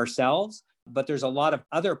 except for ourselves, but there's a lot of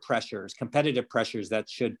other pressures, competitive pressures that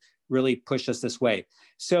should really push us this way.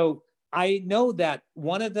 So I know that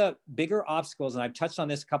one of the bigger obstacles, and I've touched on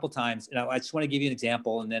this a couple of times, and I just want to give you an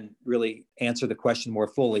example and then really answer the question more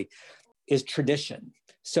fully, is tradition.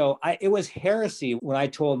 So it was heresy when I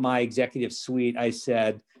told my executive suite, I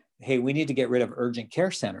said, hey, we need to get rid of urgent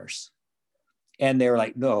care centers. And they were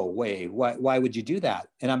like, no way, why would you do that?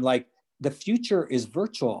 And I'm like, the future is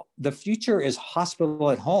virtual. The future is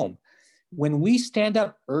hospital at home. When we stand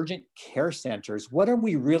up urgent care centers, what are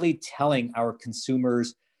we really telling our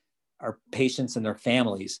consumers, our patients and their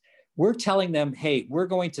families? We're telling them, hey, we're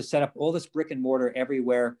going to set up all this brick and mortar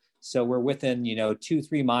everywhere. So we're within,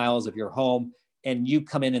 2-3 miles of your home, and you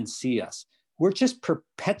come in and see us. We're just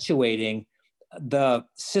perpetuating the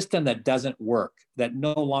system that doesn't work, that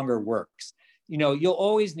no longer works. You'll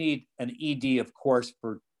always need an ED, of course,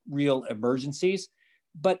 for real emergencies,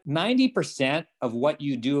 but 90% of what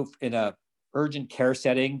you do in a urgent care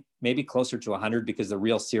setting, maybe closer to 100 because the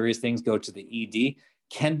real serious things go to the ED,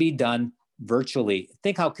 can be done virtually.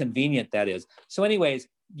 Think how convenient that is. So anyways,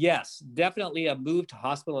 yes, definitely a move to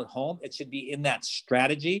hospital at home. It should be in that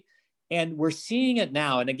strategy. And we're seeing it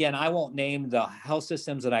now. And again, I won't name the health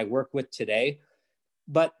systems that I work with today,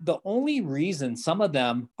 But the only reason some of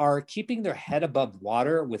them are keeping their head above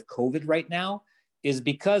water with COVID right now is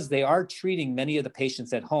because they are treating many of the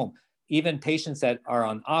patients at home. Even patients that are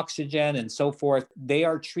on oxygen and so forth, they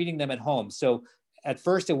are treating them at home. So at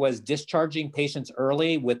first it was discharging patients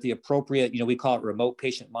early with the appropriate, we call it remote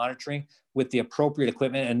patient monitoring, with the appropriate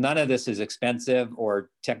equipment. And none of this is expensive or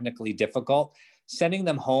technically difficult. Sending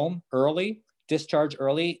them home early, discharge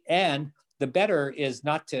early, and the better is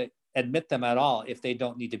not to admit them at all if they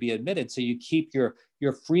don't need to be admitted. So you keep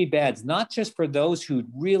your free beds, not just for those who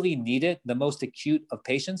really need it, the most acute of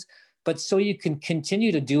patients, but so you can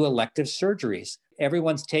continue to do elective surgeries.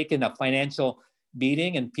 Everyone's taken a financial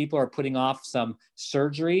beating and people are putting off some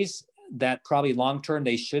surgeries that probably long-term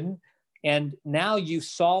they shouldn't. And now you've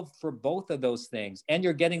solved for both of those things and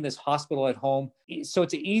you're getting this hospital at home. So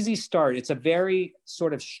it's an easy start. It's a very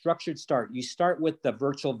sort of structured start. You start with the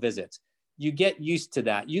virtual visits. You get used to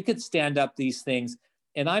that. You could stand up these things.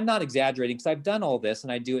 And I'm not exaggerating because I've done all this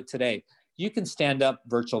and I do it today. You can stand up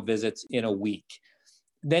virtual visits in a week.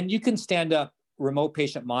 Then you can stand up remote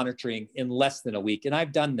patient monitoring in less than a week. And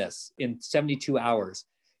I've done this in 72 hours.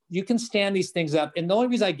 You can stand these things up. And the only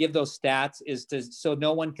reason I give those stats is so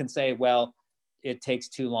no one can say, well, it takes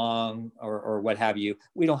too long or what have you.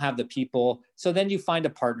 We don't have the people. So then you find a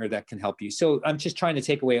partner that can help you. So I'm just trying to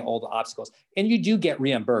take away all the obstacles. And you do get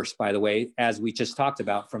reimbursed, by the way, as we just talked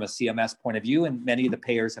about from a CMS point of view, and many of the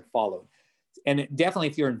payers have followed. And definitely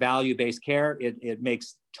if you're in value-based care, it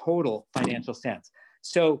makes total financial sense.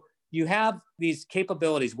 So you have these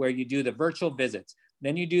capabilities where you do the virtual visits,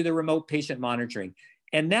 then you do the remote patient monitoring.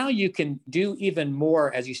 And now you can do even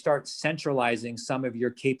more as you start centralizing some of your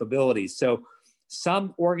capabilities. So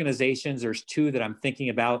some organizations, there's two that I'm thinking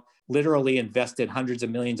about, literally invested hundreds of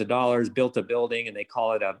millions of dollars, built a building, and they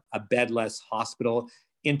call it a bedless hospital.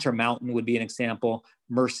 Intermountain would be an example.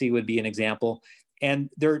 Mercy would be an example. And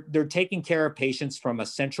they're taking care of patients from a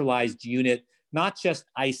centralized unit, not just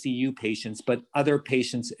ICU patients, but other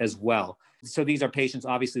patients as well. So these are patients,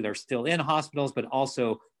 obviously, they're still in hospitals, but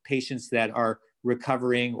also patients that are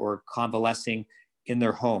recovering or convalescing in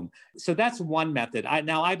their home. So that's one method.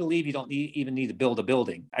 I believe you don't even need to build a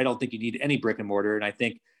building. I don't think you need any brick and mortar. And I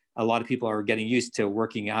think a lot of people are getting used to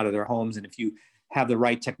working out of their homes. And if you have the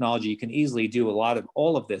right technology, you can easily do a lot of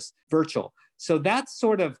all of this virtual. So that's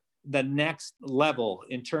sort of the next level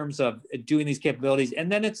in terms of doing these capabilities.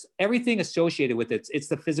 And then it's everything associated with it. It's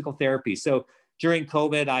the physical therapy. So during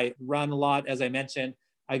COVID, I run a lot, as I mentioned.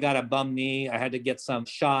 I got a bum knee. I had to get some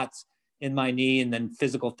shots in my knee and then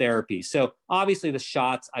physical therapy. So obviously the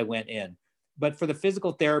shots I went in, but for the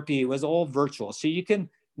physical therapy, it was all virtual. So you can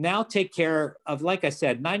now take care of, like I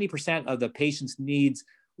said, 90% of the patient's needs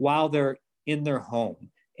while they're in their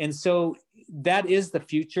home. And so that is the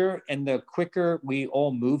future. And the quicker we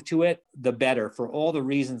all move to it, the better for all the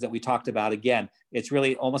reasons that we talked about. Again, it's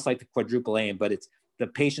really almost like the quadruple aim, but it's the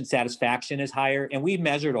patient satisfaction is higher. And we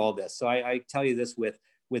measured all this. So I tell you this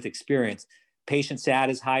with experience. Patient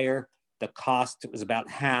sat is higher. The cost was about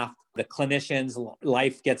half. The clinicians'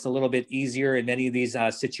 life gets a little bit easier in many of these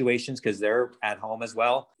situations because they're at home as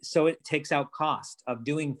well. So it takes out cost of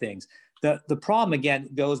doing things. The problem, again,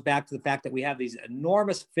 goes back to the fact that we have these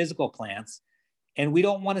enormous physical plants and we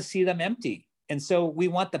don't want to see them empty. And so we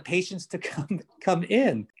want the patients to come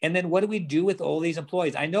in. And then what do we do with all these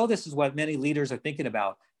employees? I know this is what many leaders are thinking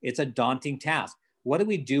about. It's a daunting task. What do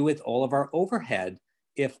we do with all of our overhead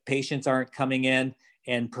if patients aren't coming in?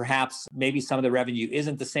 And perhaps maybe some of the revenue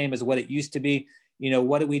isn't the same as what it used to be.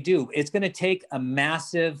 What do we do? It's going to take a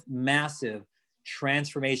massive, massive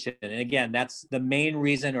transformation. And again, that's the main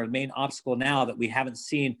reason or the main obstacle now that we haven't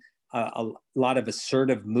seen a lot of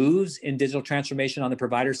assertive moves in digital transformation on the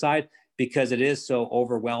provider side, because it is so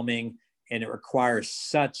overwhelming and it requires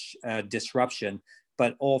such disruption,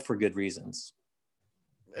 but all for good reasons.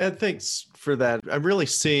 Ed, thanks for that. I'm really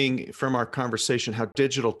seeing from our conversation how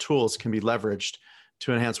digital tools can be leveraged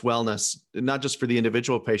to enhance wellness, not just for the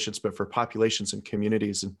individual patients, but for populations and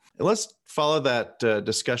communities. And let's follow that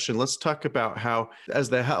discussion. Let's talk about how, as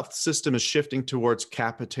the health system is shifting towards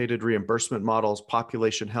capitated reimbursement models,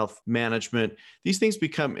 population health management, these things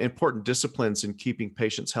become important disciplines in keeping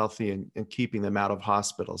patients healthy and keeping them out of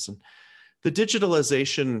hospitals. And the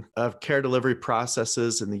digitalization of care delivery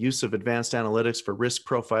processes and the use of advanced analytics for risk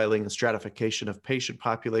profiling and stratification of patient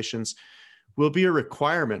populations will be a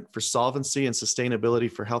requirement for solvency and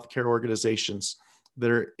sustainability for healthcare organizations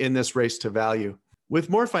that are in this race to value. With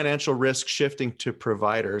more financial risk shifting to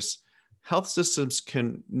providers, health systems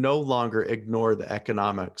can no longer ignore the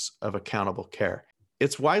economics of accountable care.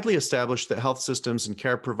 It's widely established that health systems and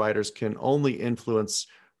care providers can only influence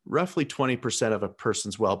roughly 20% of a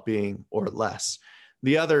person's well-being or less.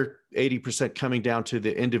 the other 80% coming down to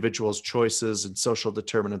the individual's choices and social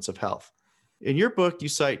determinants of health. In your book, you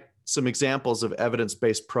cite some examples of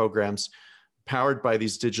evidence-based programs powered by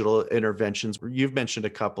these digital interventions. You've mentioned a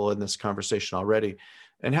couple in this conversation already,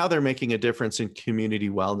 and how they're making a difference in community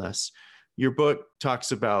wellness. Your book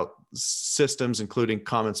talks about systems including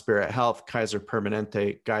Common Spirit Health, Kaiser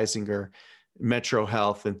Permanente, Geisinger, Metro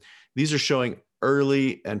Health, and these are showing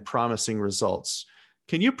early and promising results.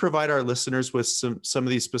 Can you provide our listeners with some of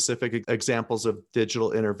these specific examples of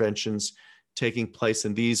digital interventions taking place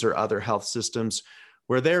in these or other health systems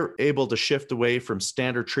where they're able to shift away from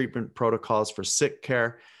standard treatment protocols for sick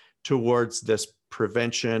care towards this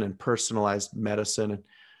prevention and personalized medicine? And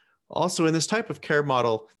also, in this type of care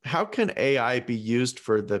model, how can AI be used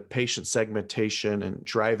for the patient segmentation and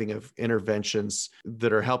driving of interventions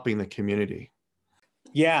that are helping the community?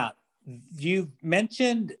 Yeah, you've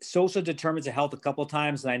mentioned social determinants of health a couple of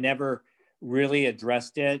times, and I never really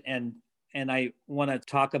addressed it. And I want to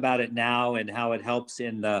talk about it now and how it helps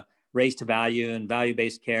in the race to value and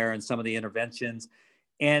value-based care and some of the interventions.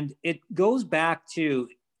 And it goes back to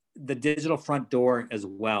the digital front door as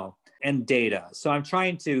well and data. So I'm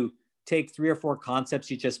trying to take 3 or 4 concepts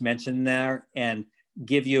you just mentioned there and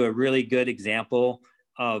give you a really good example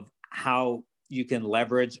of how you can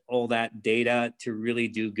leverage all that data to really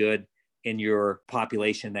do good in your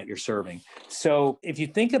population that you're serving. So if you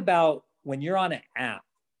think about when you're on an app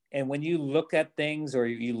and when you look at things or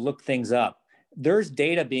you look things up, there's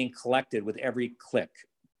data being collected with every click.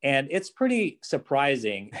 And it's pretty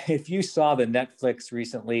surprising. If you saw the Netflix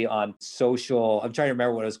recently on social, I'm trying to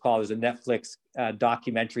remember what it was called. It was a Netflix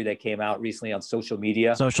documentary that came out recently on social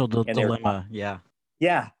media. Social dilemma, yeah.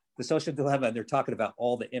 Yeah, the social dilemma. And they're talking about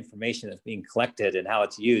all the information that's being collected and how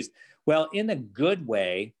it's used. Well, in a good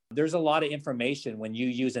way, there's a lot of information when you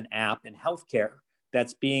use an app in healthcare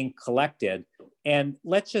that's being collected. And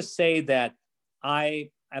let's just say that I'm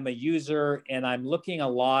a user and I'm looking a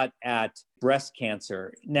lot at breast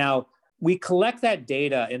cancer. Now, we collect that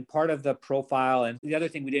data in part of the profile. And the other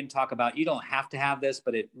thing we didn't talk about, you don't have to have this,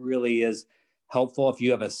 but it really is helpful if you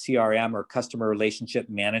have a CRM or customer relationship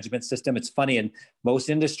management system. It's funny, in most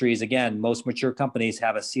industries, again, most mature companies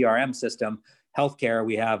have a CRM system. Healthcare,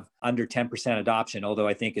 we have under 10% adoption, although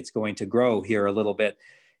I think it's going to grow here a little bit.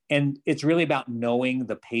 And it's really about knowing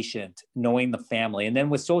the patient, knowing the family. And then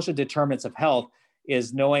with social determinants of health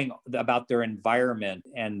is knowing about their environment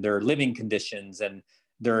and their living conditions and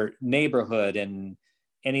their neighborhood and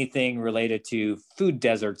anything related to food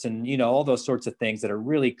deserts and, all those sorts of things that are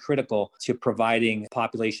really critical to providing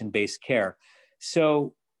population-based care.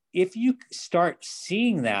 So if you start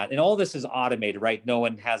seeing that, and all this is automated, right? No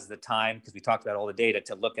one has the time, because we talked about all the data,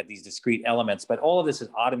 to look at these discrete elements, but all of this is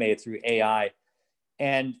automated through AI.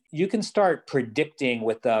 And you can start predicting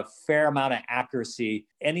with a fair amount of accuracy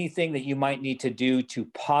anything that you might need to do to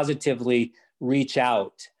positively reach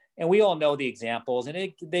out. And we all know the examples,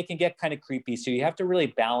 and they can get kind of creepy. So you have to really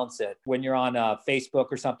balance it. When you're on Facebook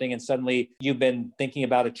or something, and suddenly you've been thinking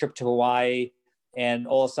about a trip to Hawaii, and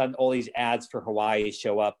all of a sudden all these ads for Hawaii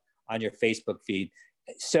show up on your Facebook feed.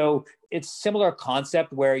 So it's a similar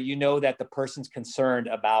concept where you know that the person's concerned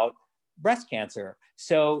about breast cancer.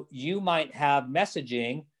 So you might have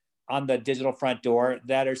messaging on the digital front door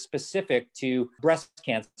that are specific to breast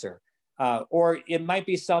cancer. Or it might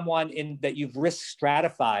be someone that you've risk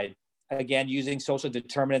stratified, again, using social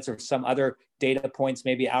determinants or some other data points,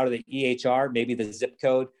 maybe out of the EHR, maybe the zip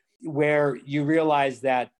code, where you realize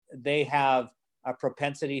that they have a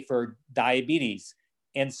propensity for diabetes.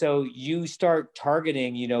 And so you start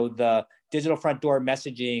targeting, the digital front door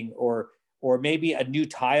messaging, or maybe a new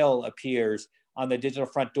tile appears on the digital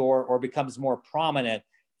front door or becomes more prominent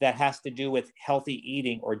that has to do with healthy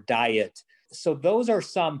eating or diet. So those are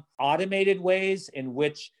some automated ways in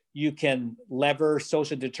which you can lever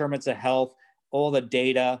social determinants of health, all the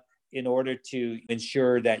data, in order to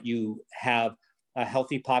ensure that you have a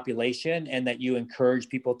healthy population and that you encourage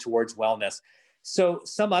people towards wellness. So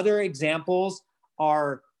some other examples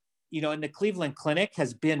are, in the Cleveland Clinic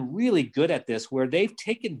has been really good at this, where they've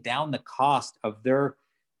taken down the cost of their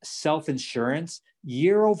self-insurance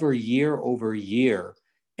year over year over year.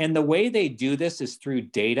 And the way they do this is through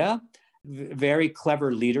data, very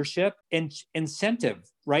clever leadership and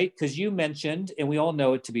incentive, right? Because you mentioned, and we all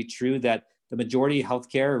know it to be true, that the majority of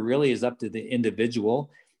healthcare really is up to the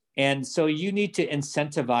individual. And so you need to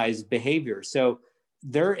incentivize behavior. So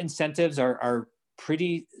their incentives are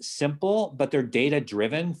pretty simple, but they're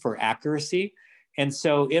data-driven for accuracy. And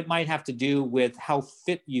so it might have to do with how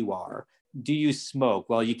fit you are. Do you smoke?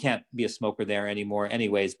 Well, you can't be a smoker there anymore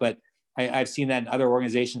anyways, but I've seen that in other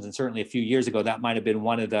organizations, and certainly a few years ago, that might have been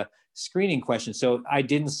one of the screening questions. So I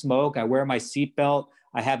didn't smoke. I wear my seatbelt.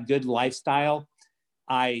 I have good lifestyle.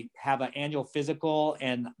 I have an annual physical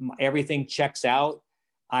and everything checks out.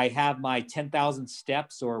 I have my 10,000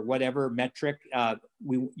 steps or whatever metric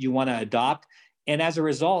you want to adopt. And as a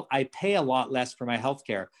result, I pay a lot less for my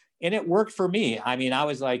healthcare. And it worked for me. I mean, I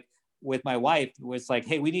was like, with my wife, was like,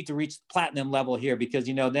 hey, we need to reach platinum level here because,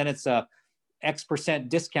 then it's a X%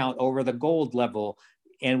 discount over the gold level.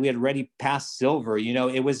 And we had already passed silver.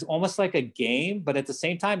 It was almost like a game, but at the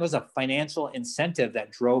same time, it was a financial incentive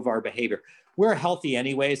that drove our behavior. We're healthy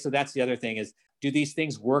anyway. So that's the other thing is, do these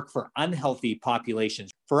things work for unhealthy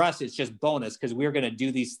populations? For us, it's just bonus because we're going to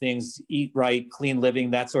do these things, eat right, clean living,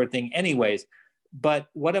 that sort of thing anyways. But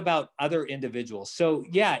what about other individuals? So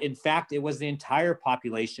yeah, in fact, it was the entire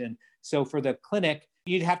population. So for the clinic,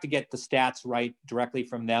 you'd have to get the stats right directly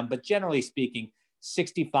from them. But generally speaking,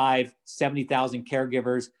 65, 70,000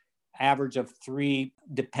 caregivers, average of 3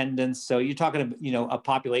 dependents. So you're talking, a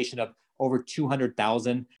population of over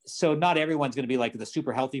 200,000. So not everyone's going to be like the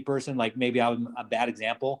super healthy person, like maybe I'm a bad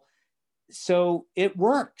example. So it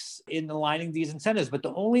works in aligning these incentives, but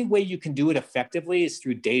the only way you can do it effectively is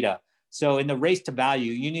through data. So in the race to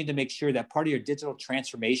value, you need to make sure that part of your digital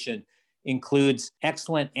transformation includes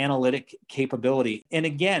excellent analytic capability. And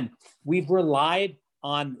again, we've relied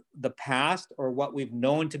on the past or what we've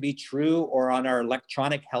known to be true or on our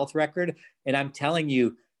electronic health record. And I'm telling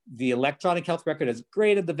you, the electronic health record, as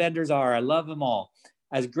great as the vendors are, I love them all,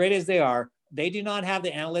 as great as they are, they do not have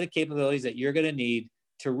the analytic capabilities that you're going to need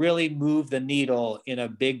to really move the needle in a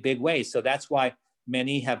big, big way. So that's why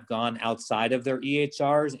many have gone outside of their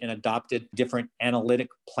EHRs and adopted different analytic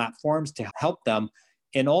platforms to help them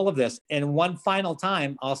in all of this. And one final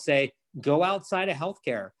time, I'll say, go outside of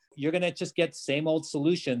healthcare. You're going to just get same old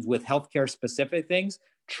solutions with healthcare specific things.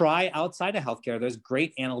 Try outside of healthcare. There's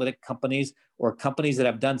great analytic companies or companies that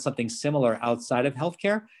have done something similar outside of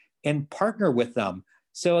healthcare and partner with them.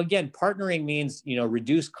 So again, partnering means,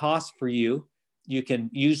 reduce costs for you. You can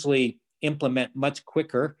usually implement much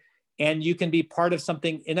quicker and you can be part of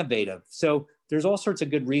something innovative. So there's all sorts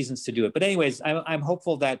of good reasons to do it. But anyways, I'm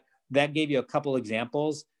hopeful that gave you a couple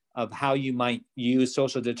examples of how you might use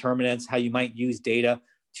social determinants, how you might use data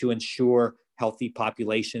to ensure healthy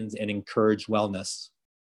populations and encourage wellness.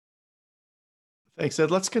 Thanks,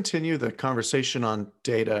 Ed. Let's continue the conversation on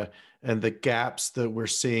data and the gaps that we're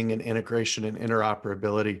seeing in integration and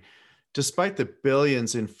interoperability. Despite the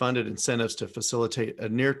billions in funded incentives to facilitate a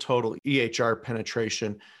near total EHR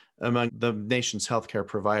penetration among the nation's healthcare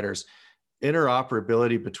providers,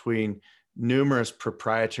 interoperability between numerous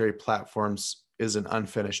proprietary platforms is an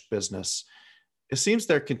unfinished business. It seems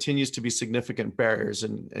there continues to be significant barriers,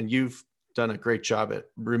 and you've done a great job at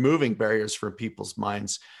removing barriers from people's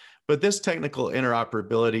minds. But this technical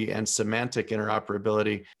interoperability and semantic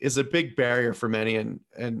interoperability is a big barrier for many.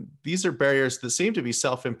 And these are barriers that seem to be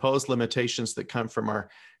self-imposed limitations that come from our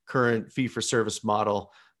current fee-for-service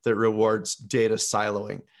model that rewards data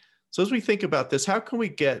siloing. So as we think about this, how can we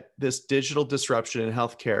get this digital disruption in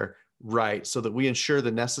healthcare right so that we ensure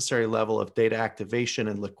the necessary level of data activation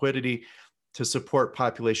and liquidity to support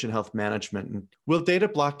population health management? And will data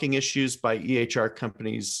blocking issues by EHR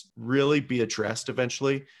companies really be addressed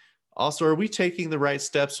eventually? Also, are we taking the right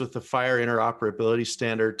steps with the FHIR interoperability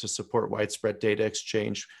standard to support widespread data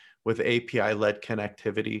exchange with API-led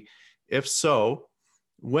connectivity? If so,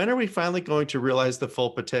 when are we finally going to realize the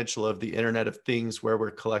full potential of the Internet of Things where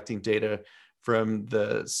we're collecting data from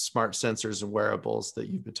the smart sensors and wearables that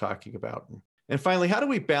you've been talking about? And finally, how do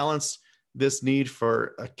we balance this need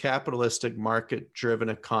for a capitalistic market-driven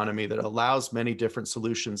economy that allows many different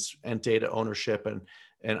solutions and data ownership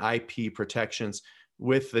and IP protections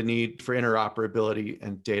with the need for interoperability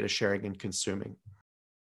and data sharing and consuming?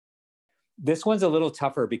 This one's a little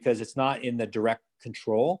tougher because it's not in the direct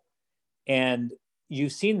control. And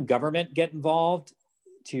you've seen government get involved.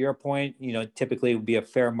 To your point, typically it would be a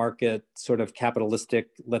fair market, sort of capitalistic,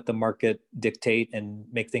 let the market dictate and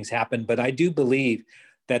make things happen. But I do believe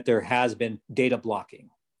that there has been data blocking.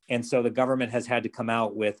 And so the government has had to come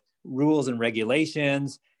out with rules and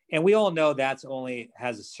regulations. And we all know that's only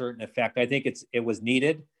has a certain effect. I think it was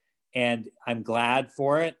needed, and I'm glad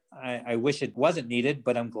for it. I wish it wasn't needed,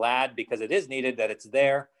 but I'm glad because it is needed that it's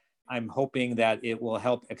there. I'm hoping that it will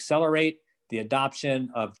help accelerate the adoption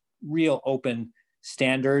of real open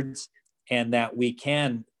standards and that we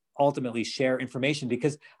can ultimately share information,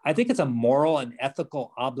 because I think it's a moral and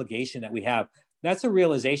ethical obligation that we have. That's a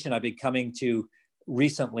realization I've been coming to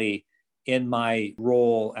recently in my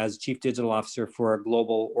role as Chief Digital Officer for a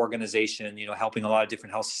global organization, helping a lot of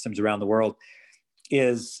different health systems around the world,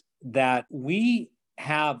 is that we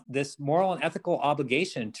have this moral and ethical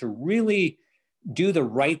obligation to really do the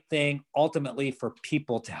right thing ultimately for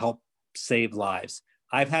people to help save lives.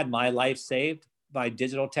 I've had my life saved by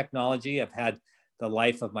digital technology. I've had the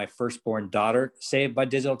life of my firstborn daughter saved by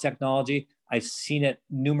digital technology. I've seen it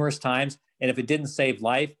numerous times. And if it didn't save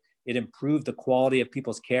life, it improved the quality of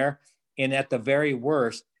people's care. And at the very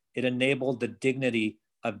worst, it enabled the dignity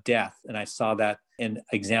of death. And I saw that in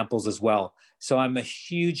examples as well. So I'm a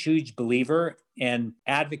huge, huge believer and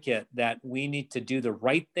advocate that we need to do the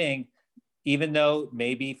right thing, even though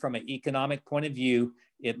maybe from an economic point of view,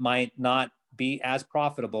 it might not be as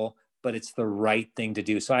profitable, but it's the right thing to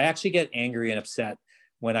do. So I actually get angry and upset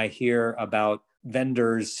when I hear about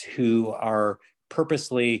vendors who are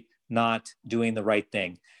purposely not doing the right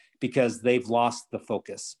thing because they've lost the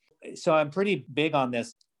focus. So I'm pretty big on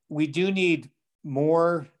this. We do need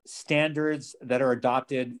more standards that are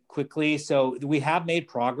adopted quickly. So we have made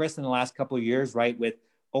progress in the last couple of years, right? With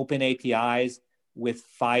open APIs, with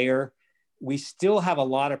FHIR. We still have a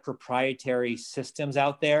lot of proprietary systems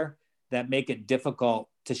out there that make it difficult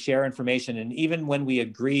to share information. And even when we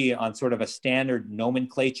agree on sort of a standard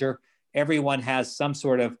nomenclature, everyone has some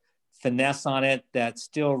sort of finesse on it that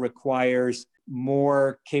still requires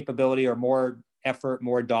more capability or more effort,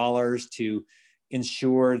 more dollars to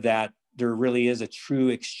ensure that there really is a true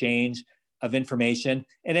exchange of information.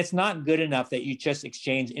 And it's not good enough that you just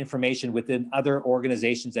exchange information within other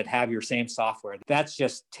organizations that have your same software. That's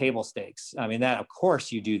just table stakes. I mean, that, of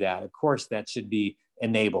course you do that. Of course that should be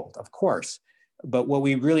enabled, of course. But what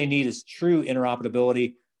we really need is true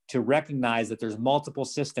interoperability to recognize that there's multiple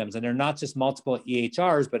systems, and they're not just multiple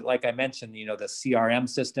EHRs, but like I mentioned, the CRM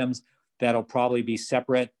systems that'll probably be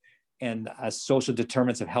separate, and social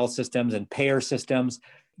determinants of health systems and payer systems.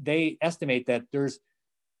 They estimate that there's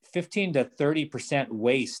 15 to 30%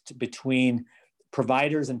 waste between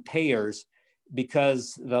providers and payers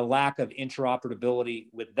because the lack of interoperability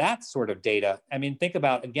with that sort of data. I mean, think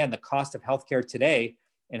about, again, the cost of healthcare today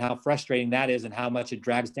and how frustrating that is and how much it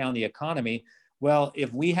drags down the economy. Well,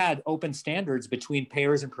 if we had open standards between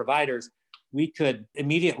payers and providers, we could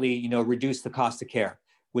immediately, reduce the cost of care,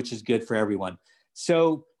 which is good for everyone.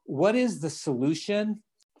 So what is the solution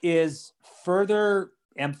is further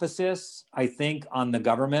emphasis, I think, on the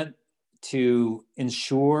government to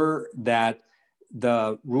ensure that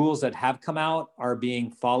the rules that have come out are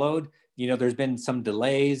being followed. There's been some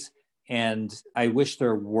delays, and I wish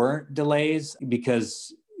there weren't delays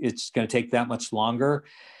because it's going to take that much longer.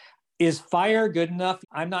 Is FHIR good enough?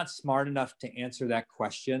 I'm not smart enough to answer that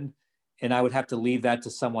question, and I would have to leave that to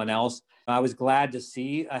someone else. I was glad to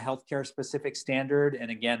see a healthcare specific standard.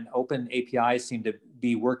 And again, open APIs seem to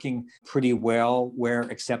be working pretty well where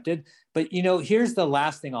accepted. But, here's the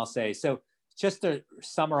last thing I'll say. So just to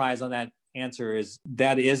summarize on that answer is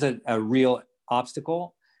that is a real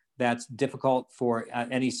obstacle that's difficult for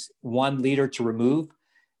any one leader to remove.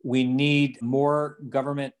 We need more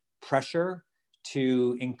government pressure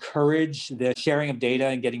to encourage the sharing of data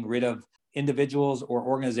and getting rid of individuals or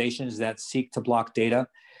organizations that seek to block data.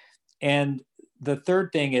 And the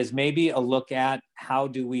third thing is maybe a look at how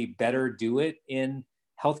do we better do it in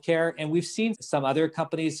healthcare. And we've seen some other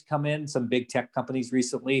companies come in, some big tech companies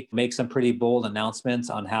recently make some pretty bold announcements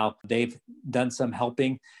on how they've done some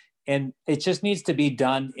helping. And it just needs to be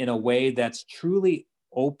done in a way that's truly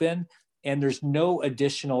open and there's no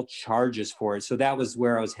additional charges for it. So that was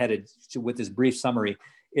where I was headed with this brief summary,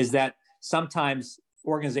 is that sometimes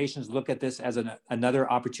organizations look at this as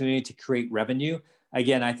another opportunity to create revenue.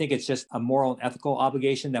 Again, I think it's just a moral and ethical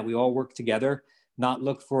obligation that we all work together, not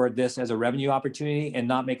look for this as a revenue opportunity and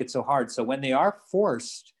not make it so hard. So when they are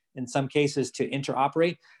forced, in some cases, to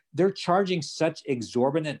interoperate, they're charging such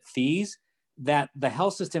exorbitant fees that the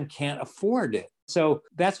health system can't afford it. So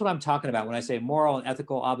that's what I'm talking about when I say moral and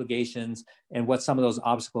ethical obligations and what some of those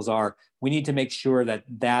obstacles are. We need to make sure that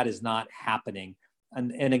that is not happening.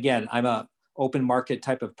 And again, I'm a open market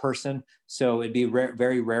type of person. So it'd be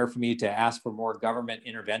very rare for me to ask for more government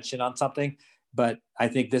intervention on something. But I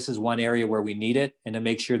think this is one area where we need it, and to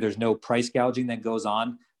make sure there's no price gouging that goes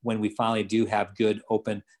on when we finally do have good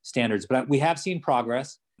open standards. But we have seen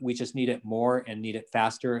progress. We just need it more and need it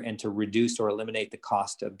faster, and to reduce or eliminate the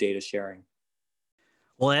cost of data sharing.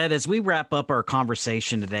 Well, Ed, as we wrap up our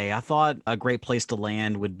conversation today, I thought a great place to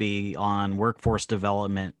land would be on workforce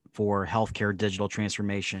development for healthcare digital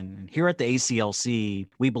transformation. Here at the ACLC,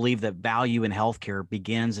 we believe that value in healthcare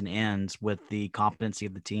begins and ends with the competency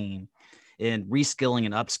of the team. and reskilling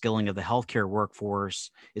and upskilling of the healthcare workforce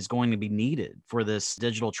is going to be needed for this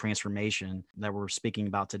digital transformation that we're speaking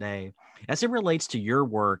about today. As it relates to your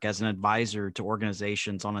work as an advisor to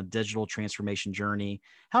organizations on a digital transformation journey,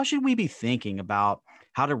 how should we be thinking about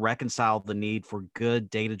how to reconcile the need for good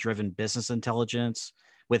data-driven business intelligence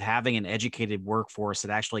with having an educated workforce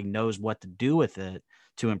that actually knows what to do with it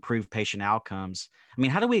to improve patient outcomes? I mean,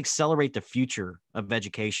 how do we accelerate the future of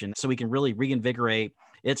education so we can really reinvigorate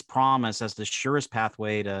its promise as the surest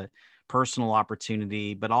pathway to personal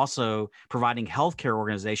opportunity, but also providing healthcare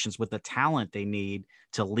organizations with the talent they need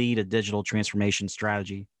to lead a digital transformation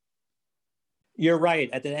strategy? You're right.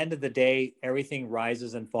 At the end of the day, everything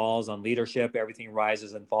rises and falls on leadership. Everything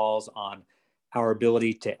rises and falls on our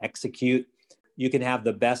ability to execute. You can have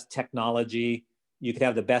the best technology, you can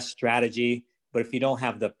have the best strategy, but if you don't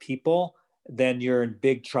have the people, then you're in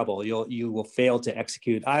big trouble. You will fail to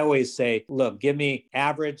execute. I always say, look, give me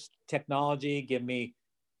average technology, give me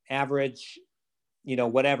average,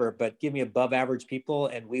 whatever, but give me above average people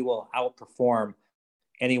and we will outperform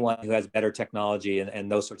anyone who has better technology and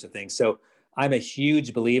those sorts of things. So I'm a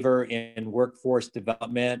huge believer in workforce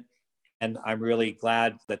development, and I'm really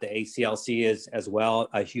glad that the ACLC is as well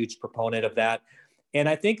a huge proponent of that. And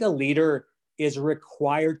I think a leader is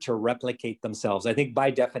required to replicate themselves. I think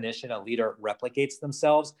by definition, a leader replicates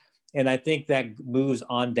themselves. And I think that moves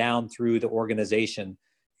on down through the organization.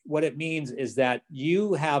 What it means is that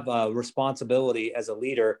you have a responsibility as a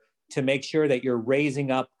leader to make sure that you're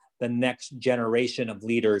raising up the next generation of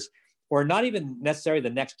leaders, or not even necessarily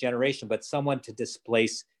the next generation, but someone to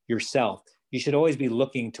displace yourself. You should always be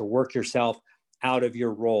looking to work yourself out of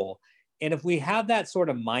your role. And if we have that sort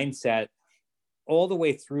of mindset all the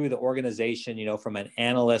way through the organization, from an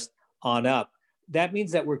analyst on up, that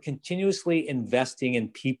means that we're continuously investing in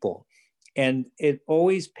people. And it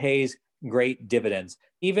always pays great dividends.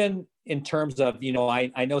 Even in terms of,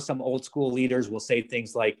 I know some old school leaders will say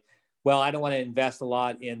things like, well, I don't want to invest a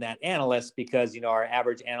lot in that analyst because, our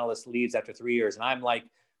average analyst leaves after 3 years. And I'm like,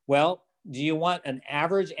 well, do you want an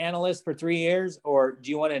average analyst for 3 years? Or do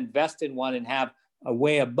you want to invest in one and have a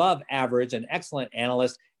way above average, an excellent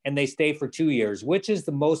analyst, and they stay for 2 years? Which is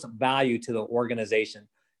the most value to the organization?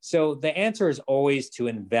 So the answer is always to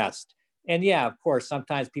invest. And yeah, of course,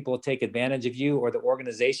 sometimes people take advantage of you or the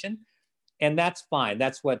organization, and that's fine.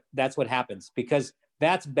 That's what happens, because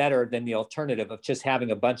that's better than the alternative of just having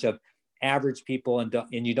a bunch of average people and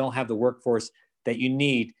you don't have the workforce that you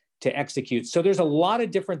need to execute. So there's a lot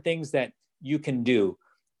of different things that you can do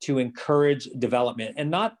to encourage development, and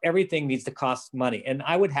not everything needs to cost money. And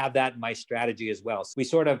I would have that in my strategy as well. So we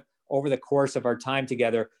sort of, over the course of our time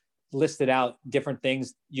together, listed out different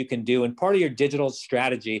things you can do. And part of your digital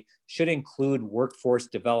strategy should include workforce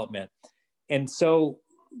development. And so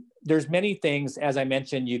there's many things, as I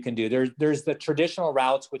mentioned, you can do. There's the traditional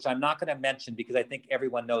routes, which I'm not going to mention because I think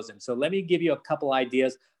everyone knows them. So let me give you a couple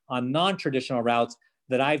ideas on non-traditional routes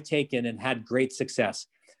that I've taken and had great success.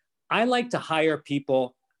 I like to hire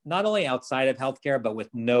people not only outside of healthcare, but with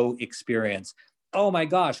no experience. Oh my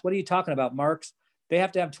gosh, what are you talking about, Marx? They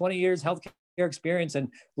have to have 20 years healthcare experience. And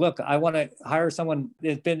look, I want to hire someone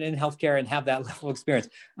that's been in healthcare and have that level of experience.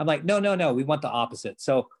 I'm like, no, we want the opposite.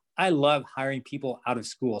 So I love hiring people out of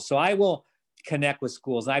school. So I will connect with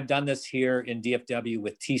schools. I've done this here in DFW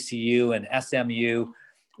with TCU and SMU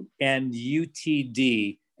and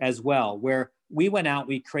UTD as well, where we went out,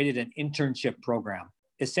 we created an internship program.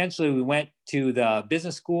 Essentially, we went to the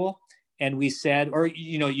business school and we said, or,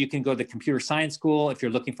 you can go to the computer science school if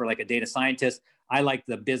you're looking for like a data scientist. I like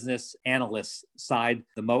the business analyst side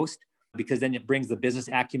the most, because then it brings the business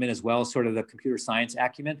acumen as well, sort of the computer science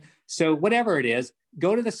acumen. So whatever it is,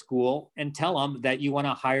 go to the school and tell them that you want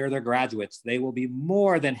to hire their graduates. They will be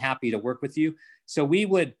more than happy to work with you. So we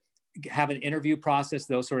would have an interview process,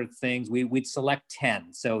 those sort of things. We'd select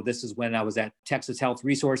 10. So this is when I was at Texas Health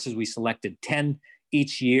Resources. We selected 10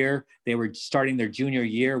 each year. They were starting their junior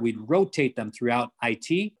year. We'd rotate them throughout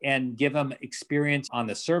IT and give them experience on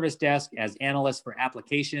the service desk as analysts for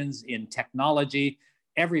applications in technology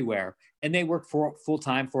everywhere. And they work for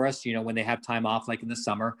full-time for us, when they have time off, like in the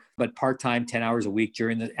summer, but part-time, 10 hours a week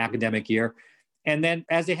during the academic year. And then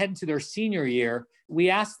as they head into their senior year, we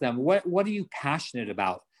ask them, what are you passionate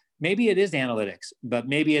about? Maybe it is analytics, but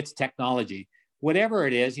maybe it's technology. Whatever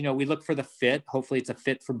it is, we look for the fit. Hopefully it's a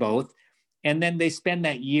fit for both. And then they spend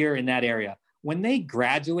that year in that area. When they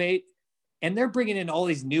graduate, and they're bringing in all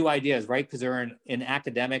these new ideas, right? Because they're in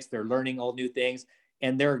academics, they're learning all new things,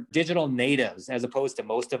 and they're digital natives, as opposed to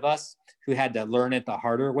most of us who had to learn it the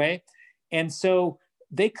harder way. And so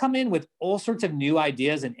they come in with all sorts of new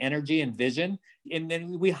ideas and energy and vision, and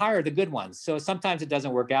then we hire the good ones. So sometimes it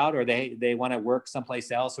doesn't work out, or they want to work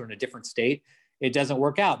someplace else or in a different state. It doesn't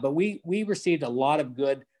work out. But we received a lot of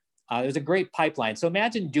good, there's a great pipeline. So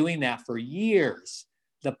imagine doing that for years,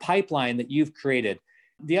 the pipeline that you've created.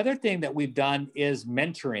 The other thing that we've done is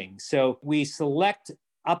mentoring. So we select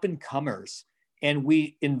up and comers and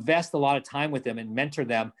we invest a lot of time with them and mentor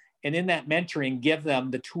them. And in that mentoring, give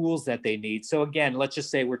them the tools that they need. So again, let's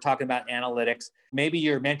just say we're talking about analytics. Maybe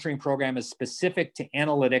your mentoring program is specific to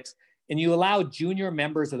analytics, and you allow junior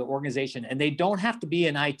members of the organization, and they don't have to be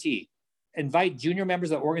in IT. Invite junior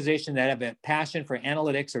members of the organization that have a passion for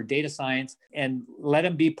analytics or data science and let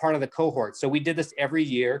them be part of the cohort. So we did this every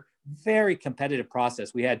year. Very competitive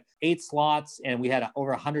process. We had 8 slots and we had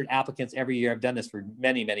over 100 applicants every year. I've done this for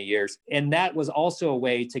many, many years. And that was also a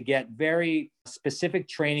way to get very specific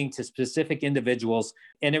training to specific individuals.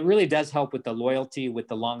 And it really does help with the loyalty, with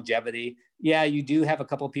the longevity. Yeah, you do have a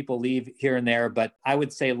couple of people leave here and there, but I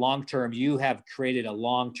would say long-term, you have created a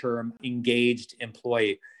long-term engaged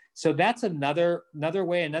employee. So that's another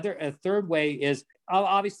way. A third way is I'll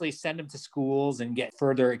obviously send them to schools and get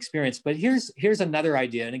further experience. But here's another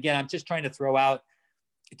idea. And again, I'm just trying to throw out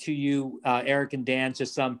to you, Eric and Dan,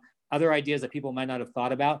 just some other ideas that people might not have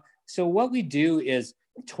thought about. So what we do is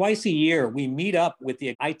twice a year, we meet up with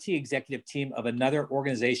the IT executive team of another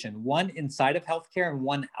organization, one inside of healthcare and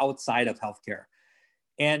one outside of healthcare.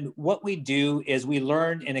 And what we do is we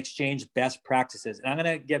learn and exchange best practices. And I'm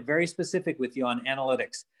going to get very specific with you on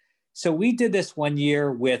analytics. So we did this one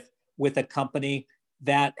year with a company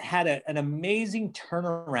that had an amazing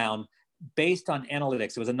turnaround based on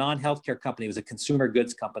analytics. It was a non-healthcare company. It was a consumer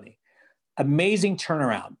goods company. Amazing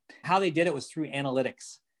turnaround. How they did it was through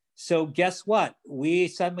analytics. So guess what? We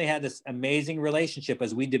suddenly had this amazing relationship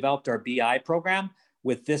as we developed our BI program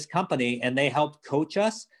with this company, and they helped coach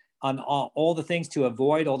us on all the things to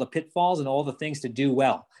avoid, all the pitfalls, and all the things to do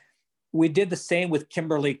well. We did the same with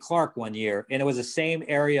Kimberly-Clark one year, and it was the same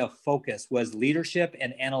area of focus was leadership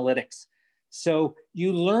and analytics. So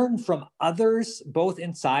you learn from others, both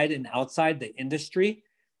inside and outside the industry,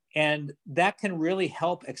 and that can really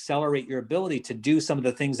help accelerate your ability to do some of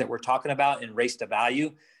the things that we're talking about in race to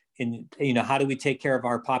value. In, how do we take care of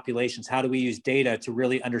our populations? How do we use data to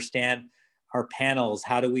really understand our panels?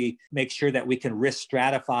 How do we make sure that we can risk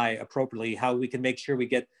stratify appropriately? How we can make sure we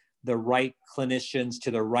get the right clinicians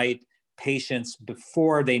to the right patients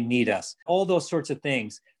before they need us? All those sorts of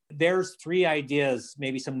things. There's 3 ideas,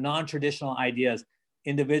 maybe some non-traditional ideas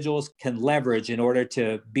individuals can leverage in order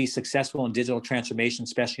to be successful in digital transformation,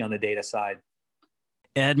 especially on the data side.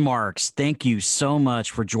 Ed Marx, thank you so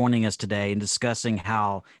much for joining us today and discussing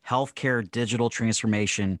how healthcare digital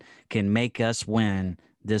transformation can make us win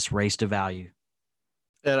this race to value.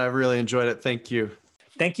 Ed, I really enjoyed it. Thank you.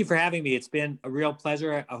 Thank you for having me. It's been a real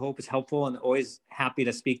pleasure. I hope it's helpful and always happy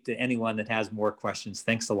to speak to anyone that has more questions.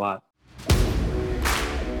 Thanks a lot.